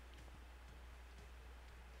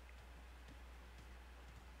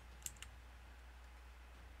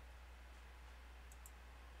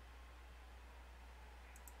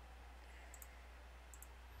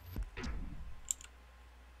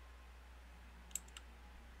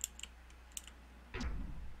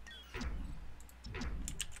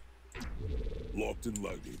 Locked and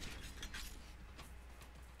loaded.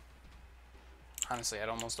 Honestly, I'd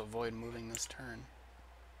almost avoid moving this turn.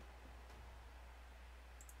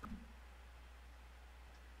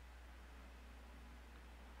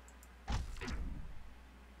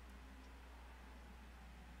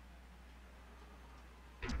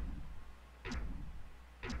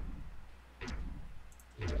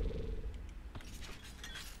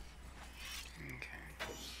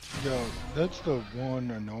 Yo, that's the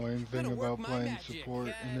one annoying thing about playing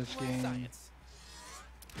support in this game.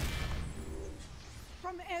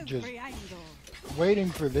 From every Just angle.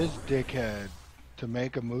 waiting for this dickhead to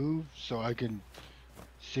make a move so I can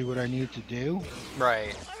see what I need to do.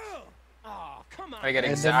 Right. Oh, come on.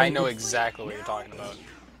 I know exactly what you're talking about.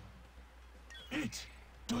 It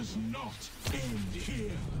does not end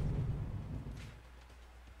here.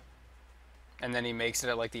 And then he makes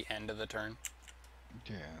it at like the end of the turn.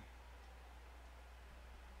 Yeah.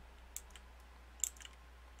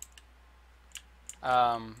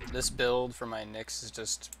 This build for my Nyx is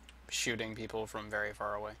just shooting people from very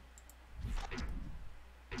far away.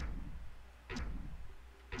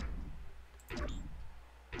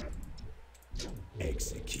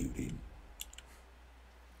 Executing.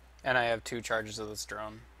 And I have 2 charges of this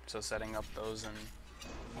drone, so setting up those in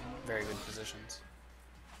very good positions.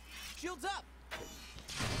 Shields up.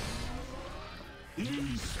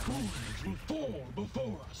 These schools will fall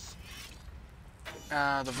before us.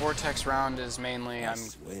 The vortex round is mainly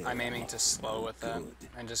I'm aiming to slow with that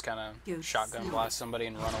and just kind of shotgun blast somebody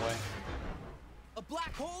and run away. A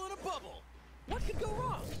black hole in a bubble. What could go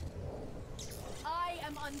wrong? I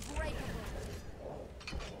am unbreakable.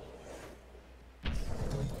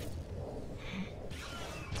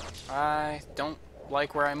 I don't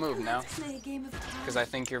like where I move now, because I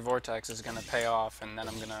think your vortex is going to pay off and then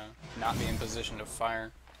I'm going to not be in position to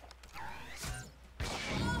fire.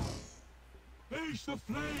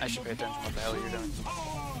 I should pay attention to what the hell you're doing.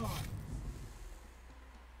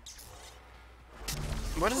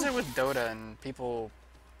 What is it with Dota and people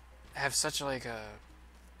have such like a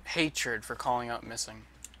hatred for calling out missing?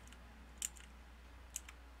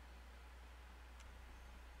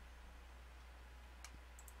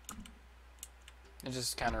 It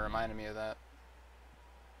just kind of reminded me of that.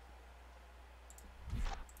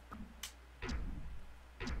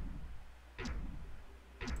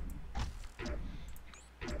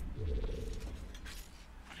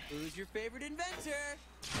 Who's your favorite inventor?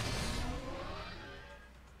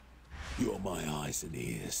 You're my eyes and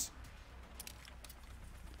ears.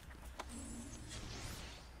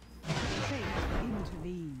 Fate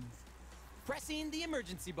intervenes. Pressing the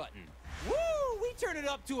emergency button. Woo! We turn it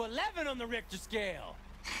up to 11 on the Richter scale.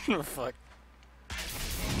 Fuck.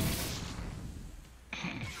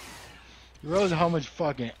 You realize how much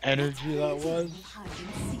fucking energy that was?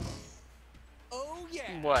 Oh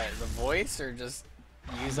yeah. What, the voice or just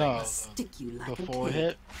using No, it? the full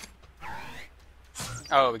hit.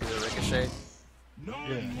 Oh, because of ricochet?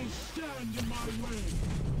 Yeah.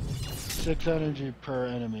 6 energy per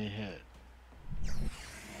enemy hit.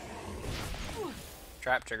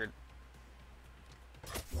 Trap triggered.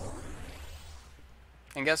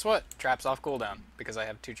 And guess what? Trap's off cooldown, because I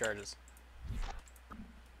have 2 charges.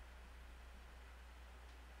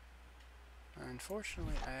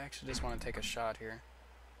 Unfortunately, I actually just want to take a shot here.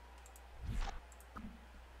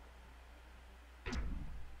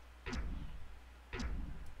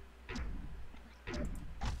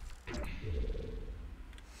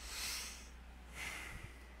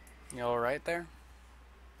 You alright there?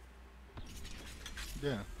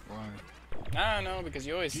 Yeah, why? I don't know, because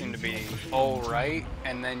you always seem to be alright,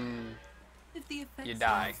 and then If the effects you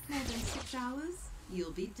die. last more than 6 hours, you'll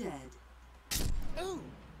be dead. Ooh.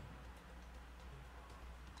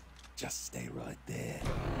 Just stay right there.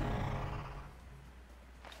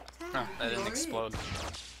 Huh, that didn't explode.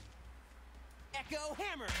 Echo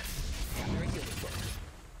hammer.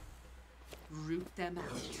 Root them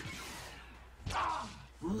out.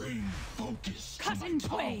 Bring focus to Cut my in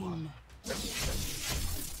tower. twain.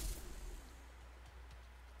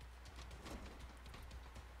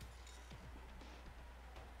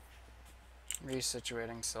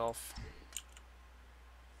 Resituating self.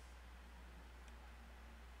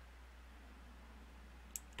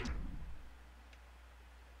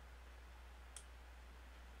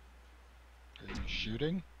 Are you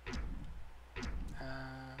shooting?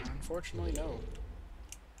 Unfortunately, no.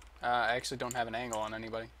 I actually don't have an angle on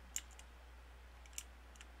anybody.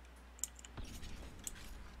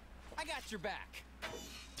 I got your back.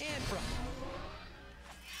 And front.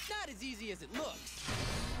 Not as easy as it looks.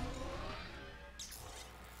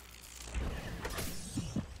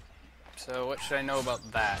 So what should I know about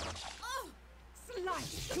that?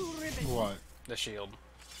 Slice to ribbons. What? The shield.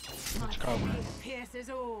 It's covered.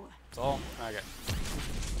 Pierces all. That's all? Okay.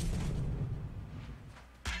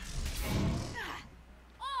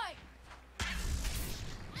 Oi!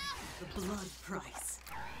 The blood price.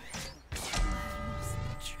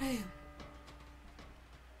 Betrayal.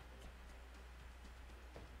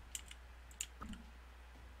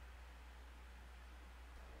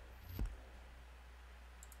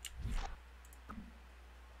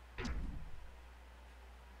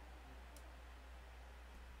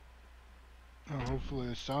 Oh, hopefully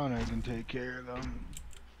Asana can take care of them.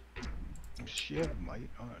 Shit, might.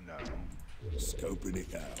 Oh no. Scoping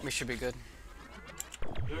it out. We should be good.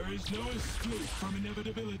 There is no escape from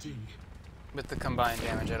inevitability. With the combined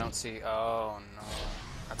damage, I don't see... Oh, no.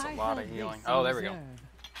 That's a I lot have of healing. this Oh, in there we go. reserve.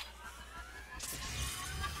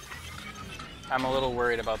 I'm a little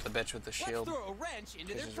worried about the bitch with the Let's shield. throw a wrench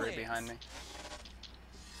into their She's right behind me.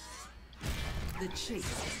 The chase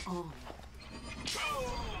is on.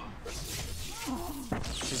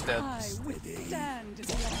 She's dead. I withstand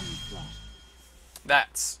the onslaught.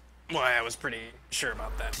 That's why I was pretty sure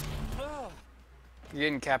about that. You're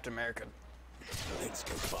getting Captain America. Let's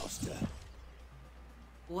go faster.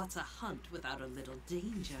 What's a hunt without a little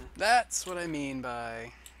danger? That's what I mean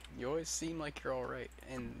by you always seem like you're alright,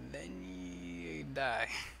 and then you die.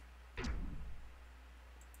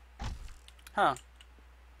 Huh.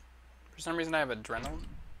 For some reason I have adrenaline.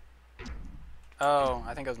 Oh,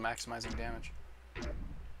 I think I was maximizing damage.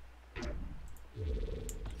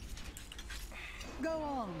 Go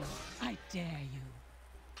on. I dare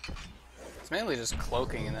you. It's mainly just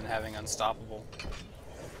cloaking and then having unstoppable.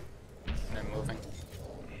 And then moving.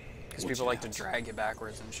 Because people like to drag you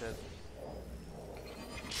backwards and shit.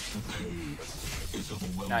 The pain is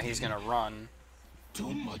overwhelming. Now he's gonna run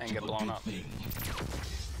Too much and get of a blown good up. thing.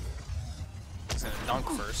 He's gonna dunk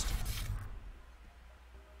first.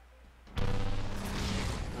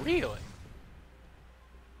 Really?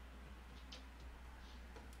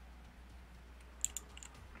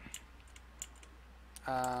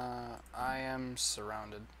 I am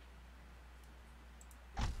surrounded.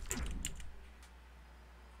 If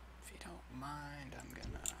you don't mind, I'm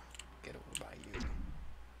gonna get over by you.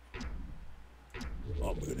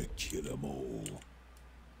 I'm gonna kill them all.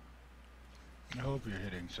 I hope you're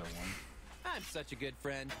hitting someone. I'm such a good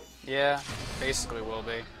friend. Yeah, basically will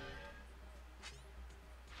be.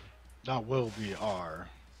 That will be R.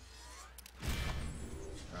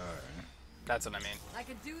 Alright. That's what I mean. I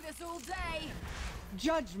could do this all day.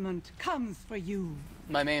 Judgment comes for you.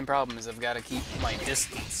 My main problem is I've got to keep my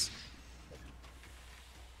distance.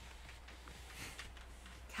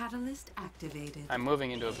 Catalyst activated. I'm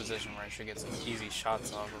moving into a position where I should get some easy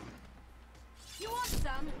shots off of. You want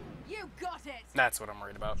some? You got it. That's what I'm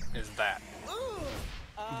worried about, is that. Ooh,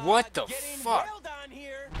 What the getting fuck? railed on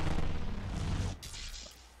here.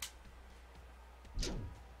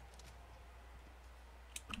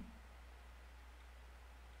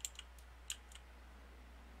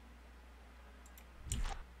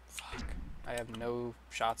 Fuck. I have no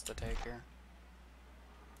shots to take here.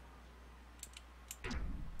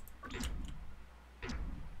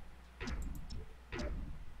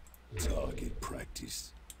 Target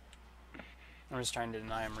practice. I'm just trying to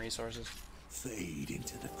deny him resources. Fade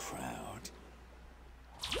into the crowd.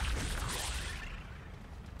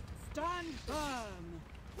 Stand firm.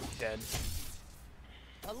 Dead.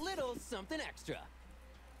 A little something extra.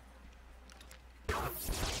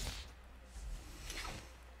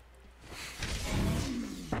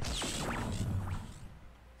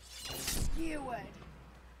 you would.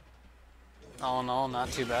 All in all,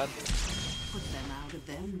 not too bad. Put them out of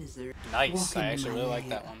their misery. Nice. Walk I into actually my really like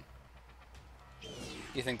lair. that one.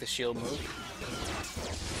 You think the shield moved?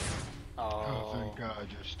 Oh, Oh. thank God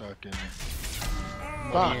you're stuck in it.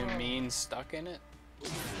 What do you mean stuck in it?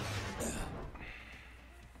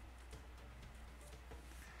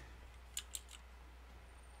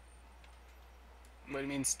 What do you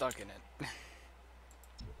mean stuck in it?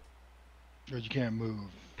 But you can't move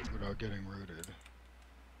without getting rooted.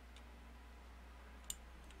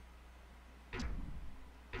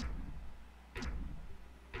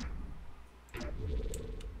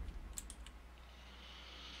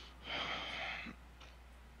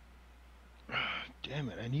 Damn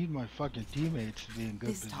it, I need my fucking teammates to be in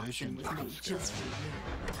good This position toxin was for made this just guy.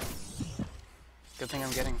 for you. Good thing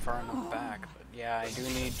I'm getting far enough back, but yeah, I do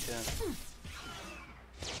need to...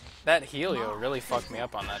 That Helio really fucked me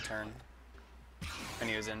up on that turn. When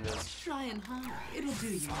he was in this. Try and hide. It'll do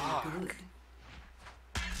you no good.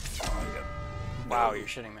 Wow, you're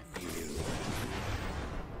shitting me.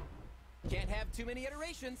 Can't have too many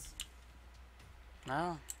iterations.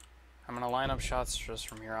 No. I'm gonna line up shots just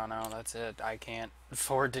from here on out, that's it. I can't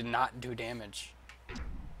afford to not do damage.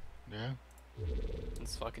 Yeah?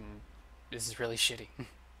 It's fucking... This is really shitty.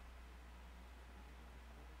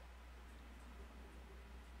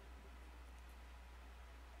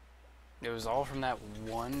 It was all from that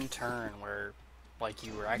one turn where, like,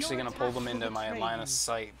 you were actually gonna pull them into my line of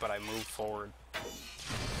sight, but I moved forward.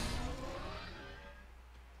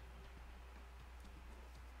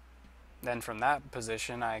 Then from that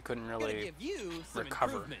position, I couldn't really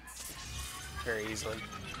recover very easily.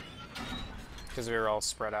 Because we were all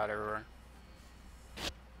spread out everywhere.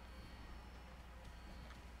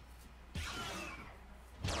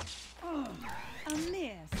 Oh, a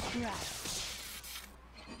mere scratch.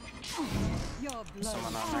 Your blood.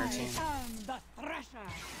 Someone on their team. I am the Thresher.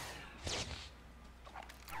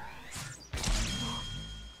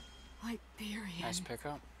 Hyperion. Nice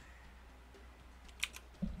pickup.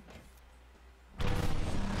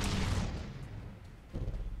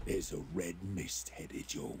 There's a red mist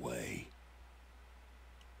headed your way.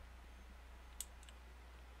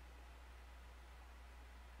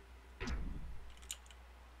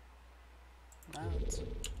 That's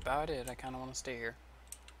about it. I kind of want to stay here.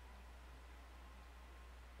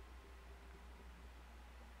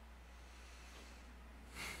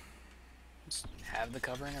 Just have the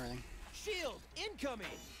cover and everything. Shield incoming.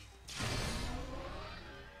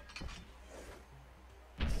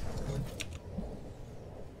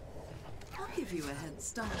 I'll give you a head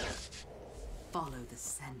start. Follow the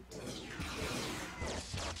scent.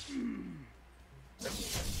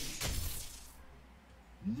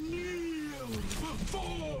 Kneel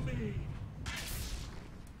before me!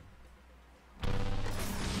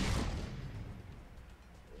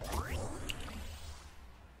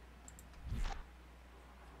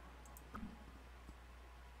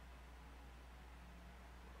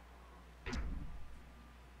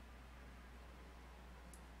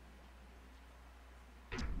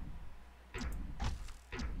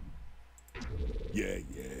 Yeah.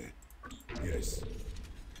 Yes.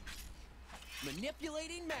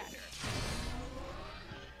 Manipulating matter.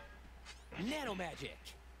 Nanomagic.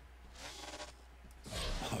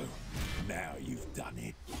 Oh, now you've done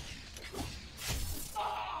it.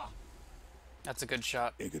 That's a good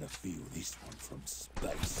shot. They're gonna feel this one from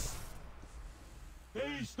space.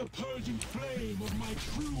 Face the purging flame of my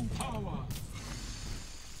true power!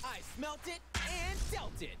 I smelt it and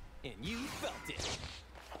dealt it, and you felt it.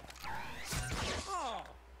 Oh.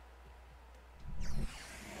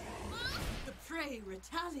 The prey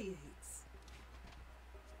retaliates.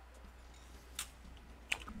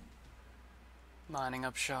 Lining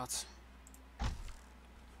up shots.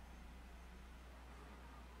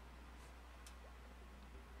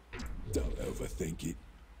 Don't overthink it.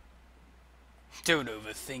 Don't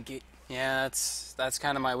overthink it. Yeah, that's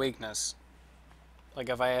kind of my weakness. Like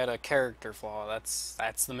if I had a character flaw,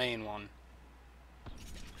 that's the main one.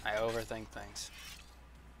 I overthink things.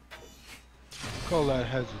 Call that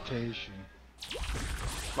hesitation.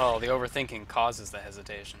 Well, the overthinking causes the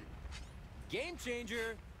hesitation. Game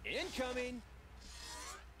changer incoming.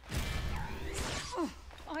 Oh,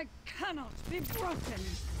 I cannot be broken.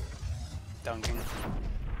 Dunking.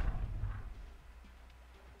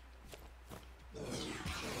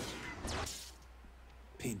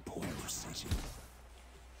 Pinpoint precision.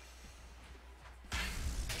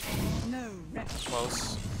 No rest.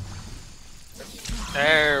 Close.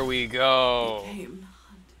 There we go. Became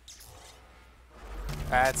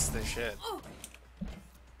That's the shit.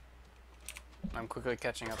 I'm quickly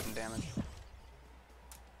catching up in damage.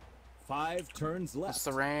 5 turns left. What's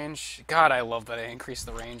the range? God, I love that I increased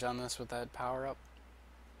the range on this with that power up.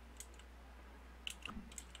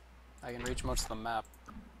 I can reach most of the map.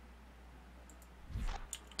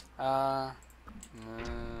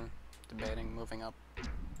 Debating moving up.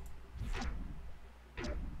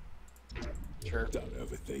 Sure. Don't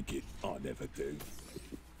overthink it. I never do.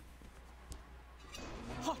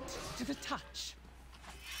 Hot to the touch.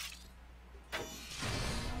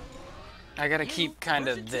 I gotta keep kind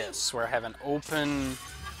of this, where I have an open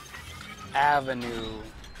avenue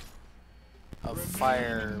of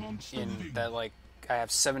fire in that, like, I have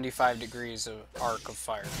 75 degrees of arc of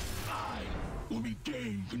fire.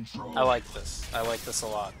 I like this. I like this a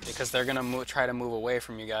lot because they're gonna try to move away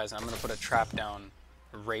from you guys. And I'm gonna put a trap down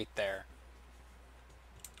right there.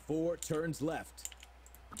 4 turns left.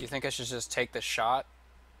 Do you think I should just take the shot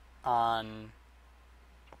on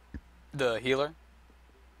the healer?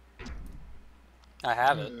 I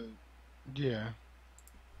have it. Yeah.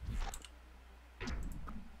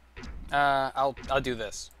 I'll do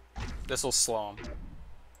this. This will slow him.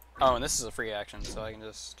 Oh, and this is a free action, so I can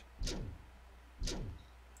just.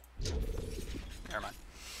 Never mind.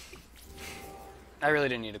 I really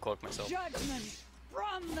didn't need to cloak myself. Judgment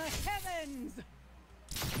from the heavens.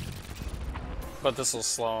 But this will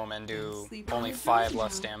slow him and do only 5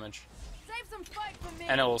 less damage. Save some fight for me.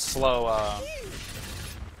 And it will slow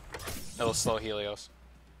Helios.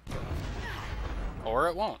 Or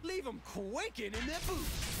it won't. Leave them quaking in their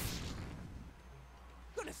boots.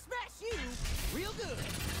 Gonna smash you real good.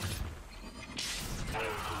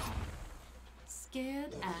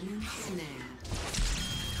 Scared and ensnared.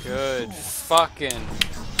 Good fucking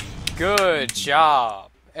good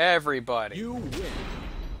job, everybody. You win.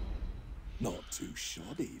 Not too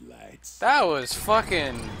shoddy, lads. That was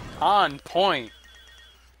fucking on point.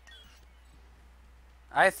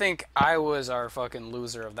 I think I was our fucking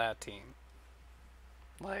loser of that team.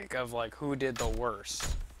 Like, of like who did the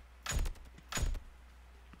worst.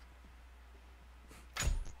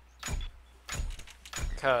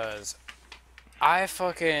 Cause I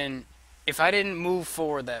fucking, if I didn't move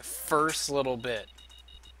forward that first little bit,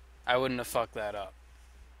 I wouldn't have fucked that up.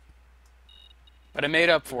 But I made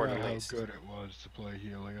up for it at least. How good it was to play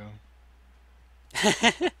Helio.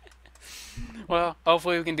 Well,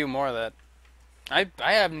 hopefully we can do more of that.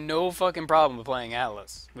 I have no fucking problem with playing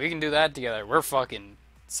Atlas. We can do that together. We're fucking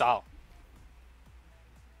solid.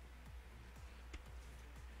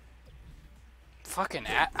 Fucking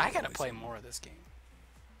I gotta play more of this game.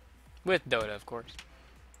 With Dota, of course.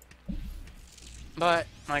 But,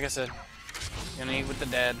 like I said, gonna eat with the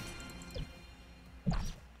dad.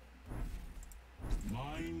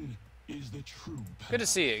 Mine is the true Good to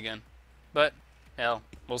see you again. But, hell,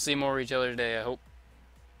 we'll see more of each other today, I hope.